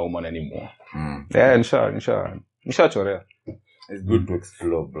Turkana woman anymore. Nishachorea. It's good to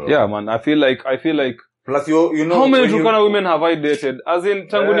explore, bro. Yeah, man. I feel like plus you know how many Turkana women have I dated? As in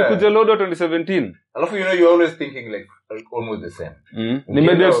tangu nikuje Lodo 2017. Alafu you're always thinking like almost the same.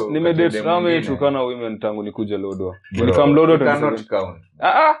 Nimedate how many Turkana women tangu nikuje Lodo? Nilikam Lodo 2017.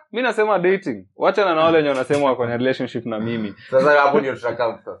 Mimi nasema dating. Wacha na wale wenye wanasema wako na relationship na mimi. Sasa hapo ndio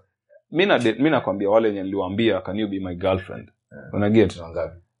tutaka sasa. Mimi nakwambia wale wenye niliwaambia can you be my girlfriend? Una get?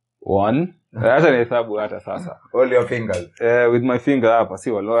 One. Acha nihesabu hata sasa. All your fingers. With my finger hapa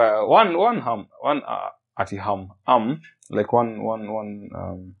si one ati like one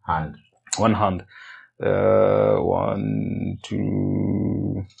hand. One hand. 1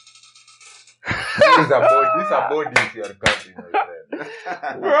 2 These are bodies you are counting, my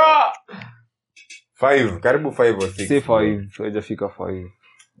friend. 5, karibu 5 or 6. Say 5, hajafika 5.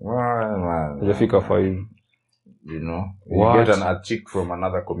 Man. Hajafika 5. You know, you get a chick from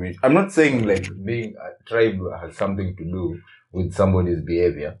another community. I'm not saying like being a tribe has something to do with somebody's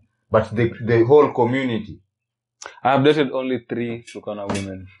behavior, but the whole community. I have dated only 3 Turkana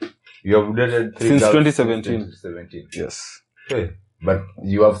women. You have dated 3 since girls 2017. Since 2017. Yes. Okay. But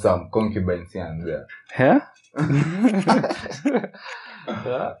you have some concubines here and there.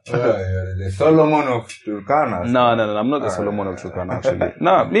 You're the Solomon of Turkana. No, I'm not the Solomon of Turkana actually.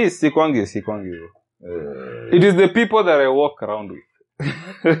 No, me sikwangi. It is the people that I walk around with.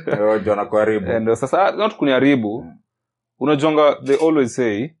 Jona karibu. And sasa not kuniaribu. Unajonga, they always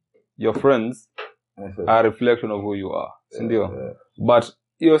say your friends are a reflection of who you are. Sindio? But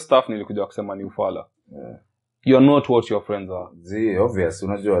your stuff nilikuja kusema ni ufala. You're not what your friends are. Obvious.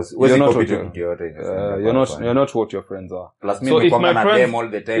 Unajua. You're not what your friends are. Plus so if my friends, all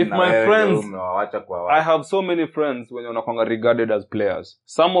the time, if my friends, I have so many friends when you're regarded as players.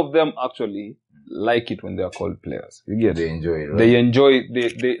 Some of them actually like it when they are called players. You get? They enjoy it. Right? They enjoy.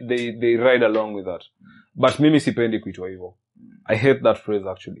 They ride along with that. But mimi sipendi kuitwa hivyo. I hate that phrase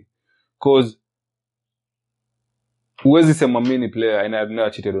actually, cause uwezi sema mimi ni player and I've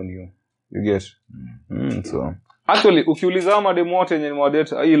never cheated on you. You get? So actually ukiuliza mademu wote yenye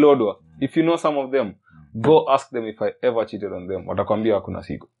mwadate hii lodwa, if you know some of them, go ask them if I ever cheated on them. Watakwambia hakuna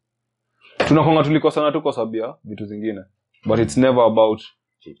siku. Tunakonga tulikosana tu kwa sababu ya vitu zingine, but it's never about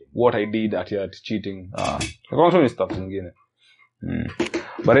cheating. What I did at cheating. Tunakonga tu ni stuff zingine.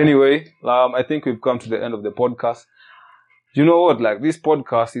 But anyway, I think we've come to the end of the podcast. You know what? Like this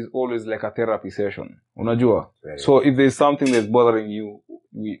podcast is always like a therapy session. Unajua? So if there's something that's bothering you,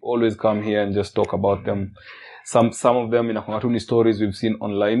 we always come here and just talk about them. Some of them in a stories we've seen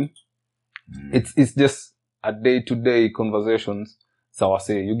online. It's just a day-to-day conversations. So I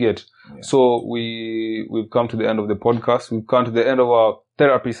say, you get. Yeah. So we've come to the end of the podcast. We've come to the end of our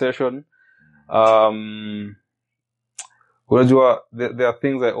therapy session. Unajua, there are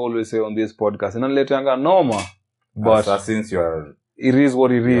things I always say on this podcast. And letanga noma. But since it is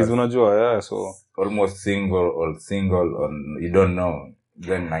what it is, unajua, yeah, so almost single or you don't know,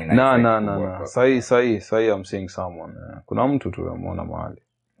 then no. Sai I'm seeing someone. Kuna mtu tu namuona mahali.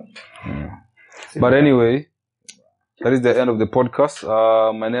 But anyway, that is the end of the podcast.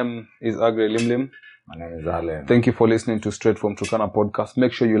 My name is Agre Limlim. My name is Allen. Thank you for listening to Straight from Turkana podcast.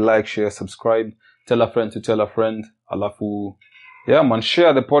 Make sure you like, share, subscribe, tell a friend to tell a friend. Alafu Yeah, man.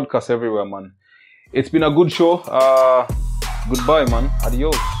 Share the podcast everywhere, man. It's been a good show. Goodbye, man.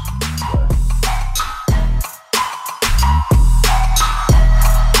 Adios.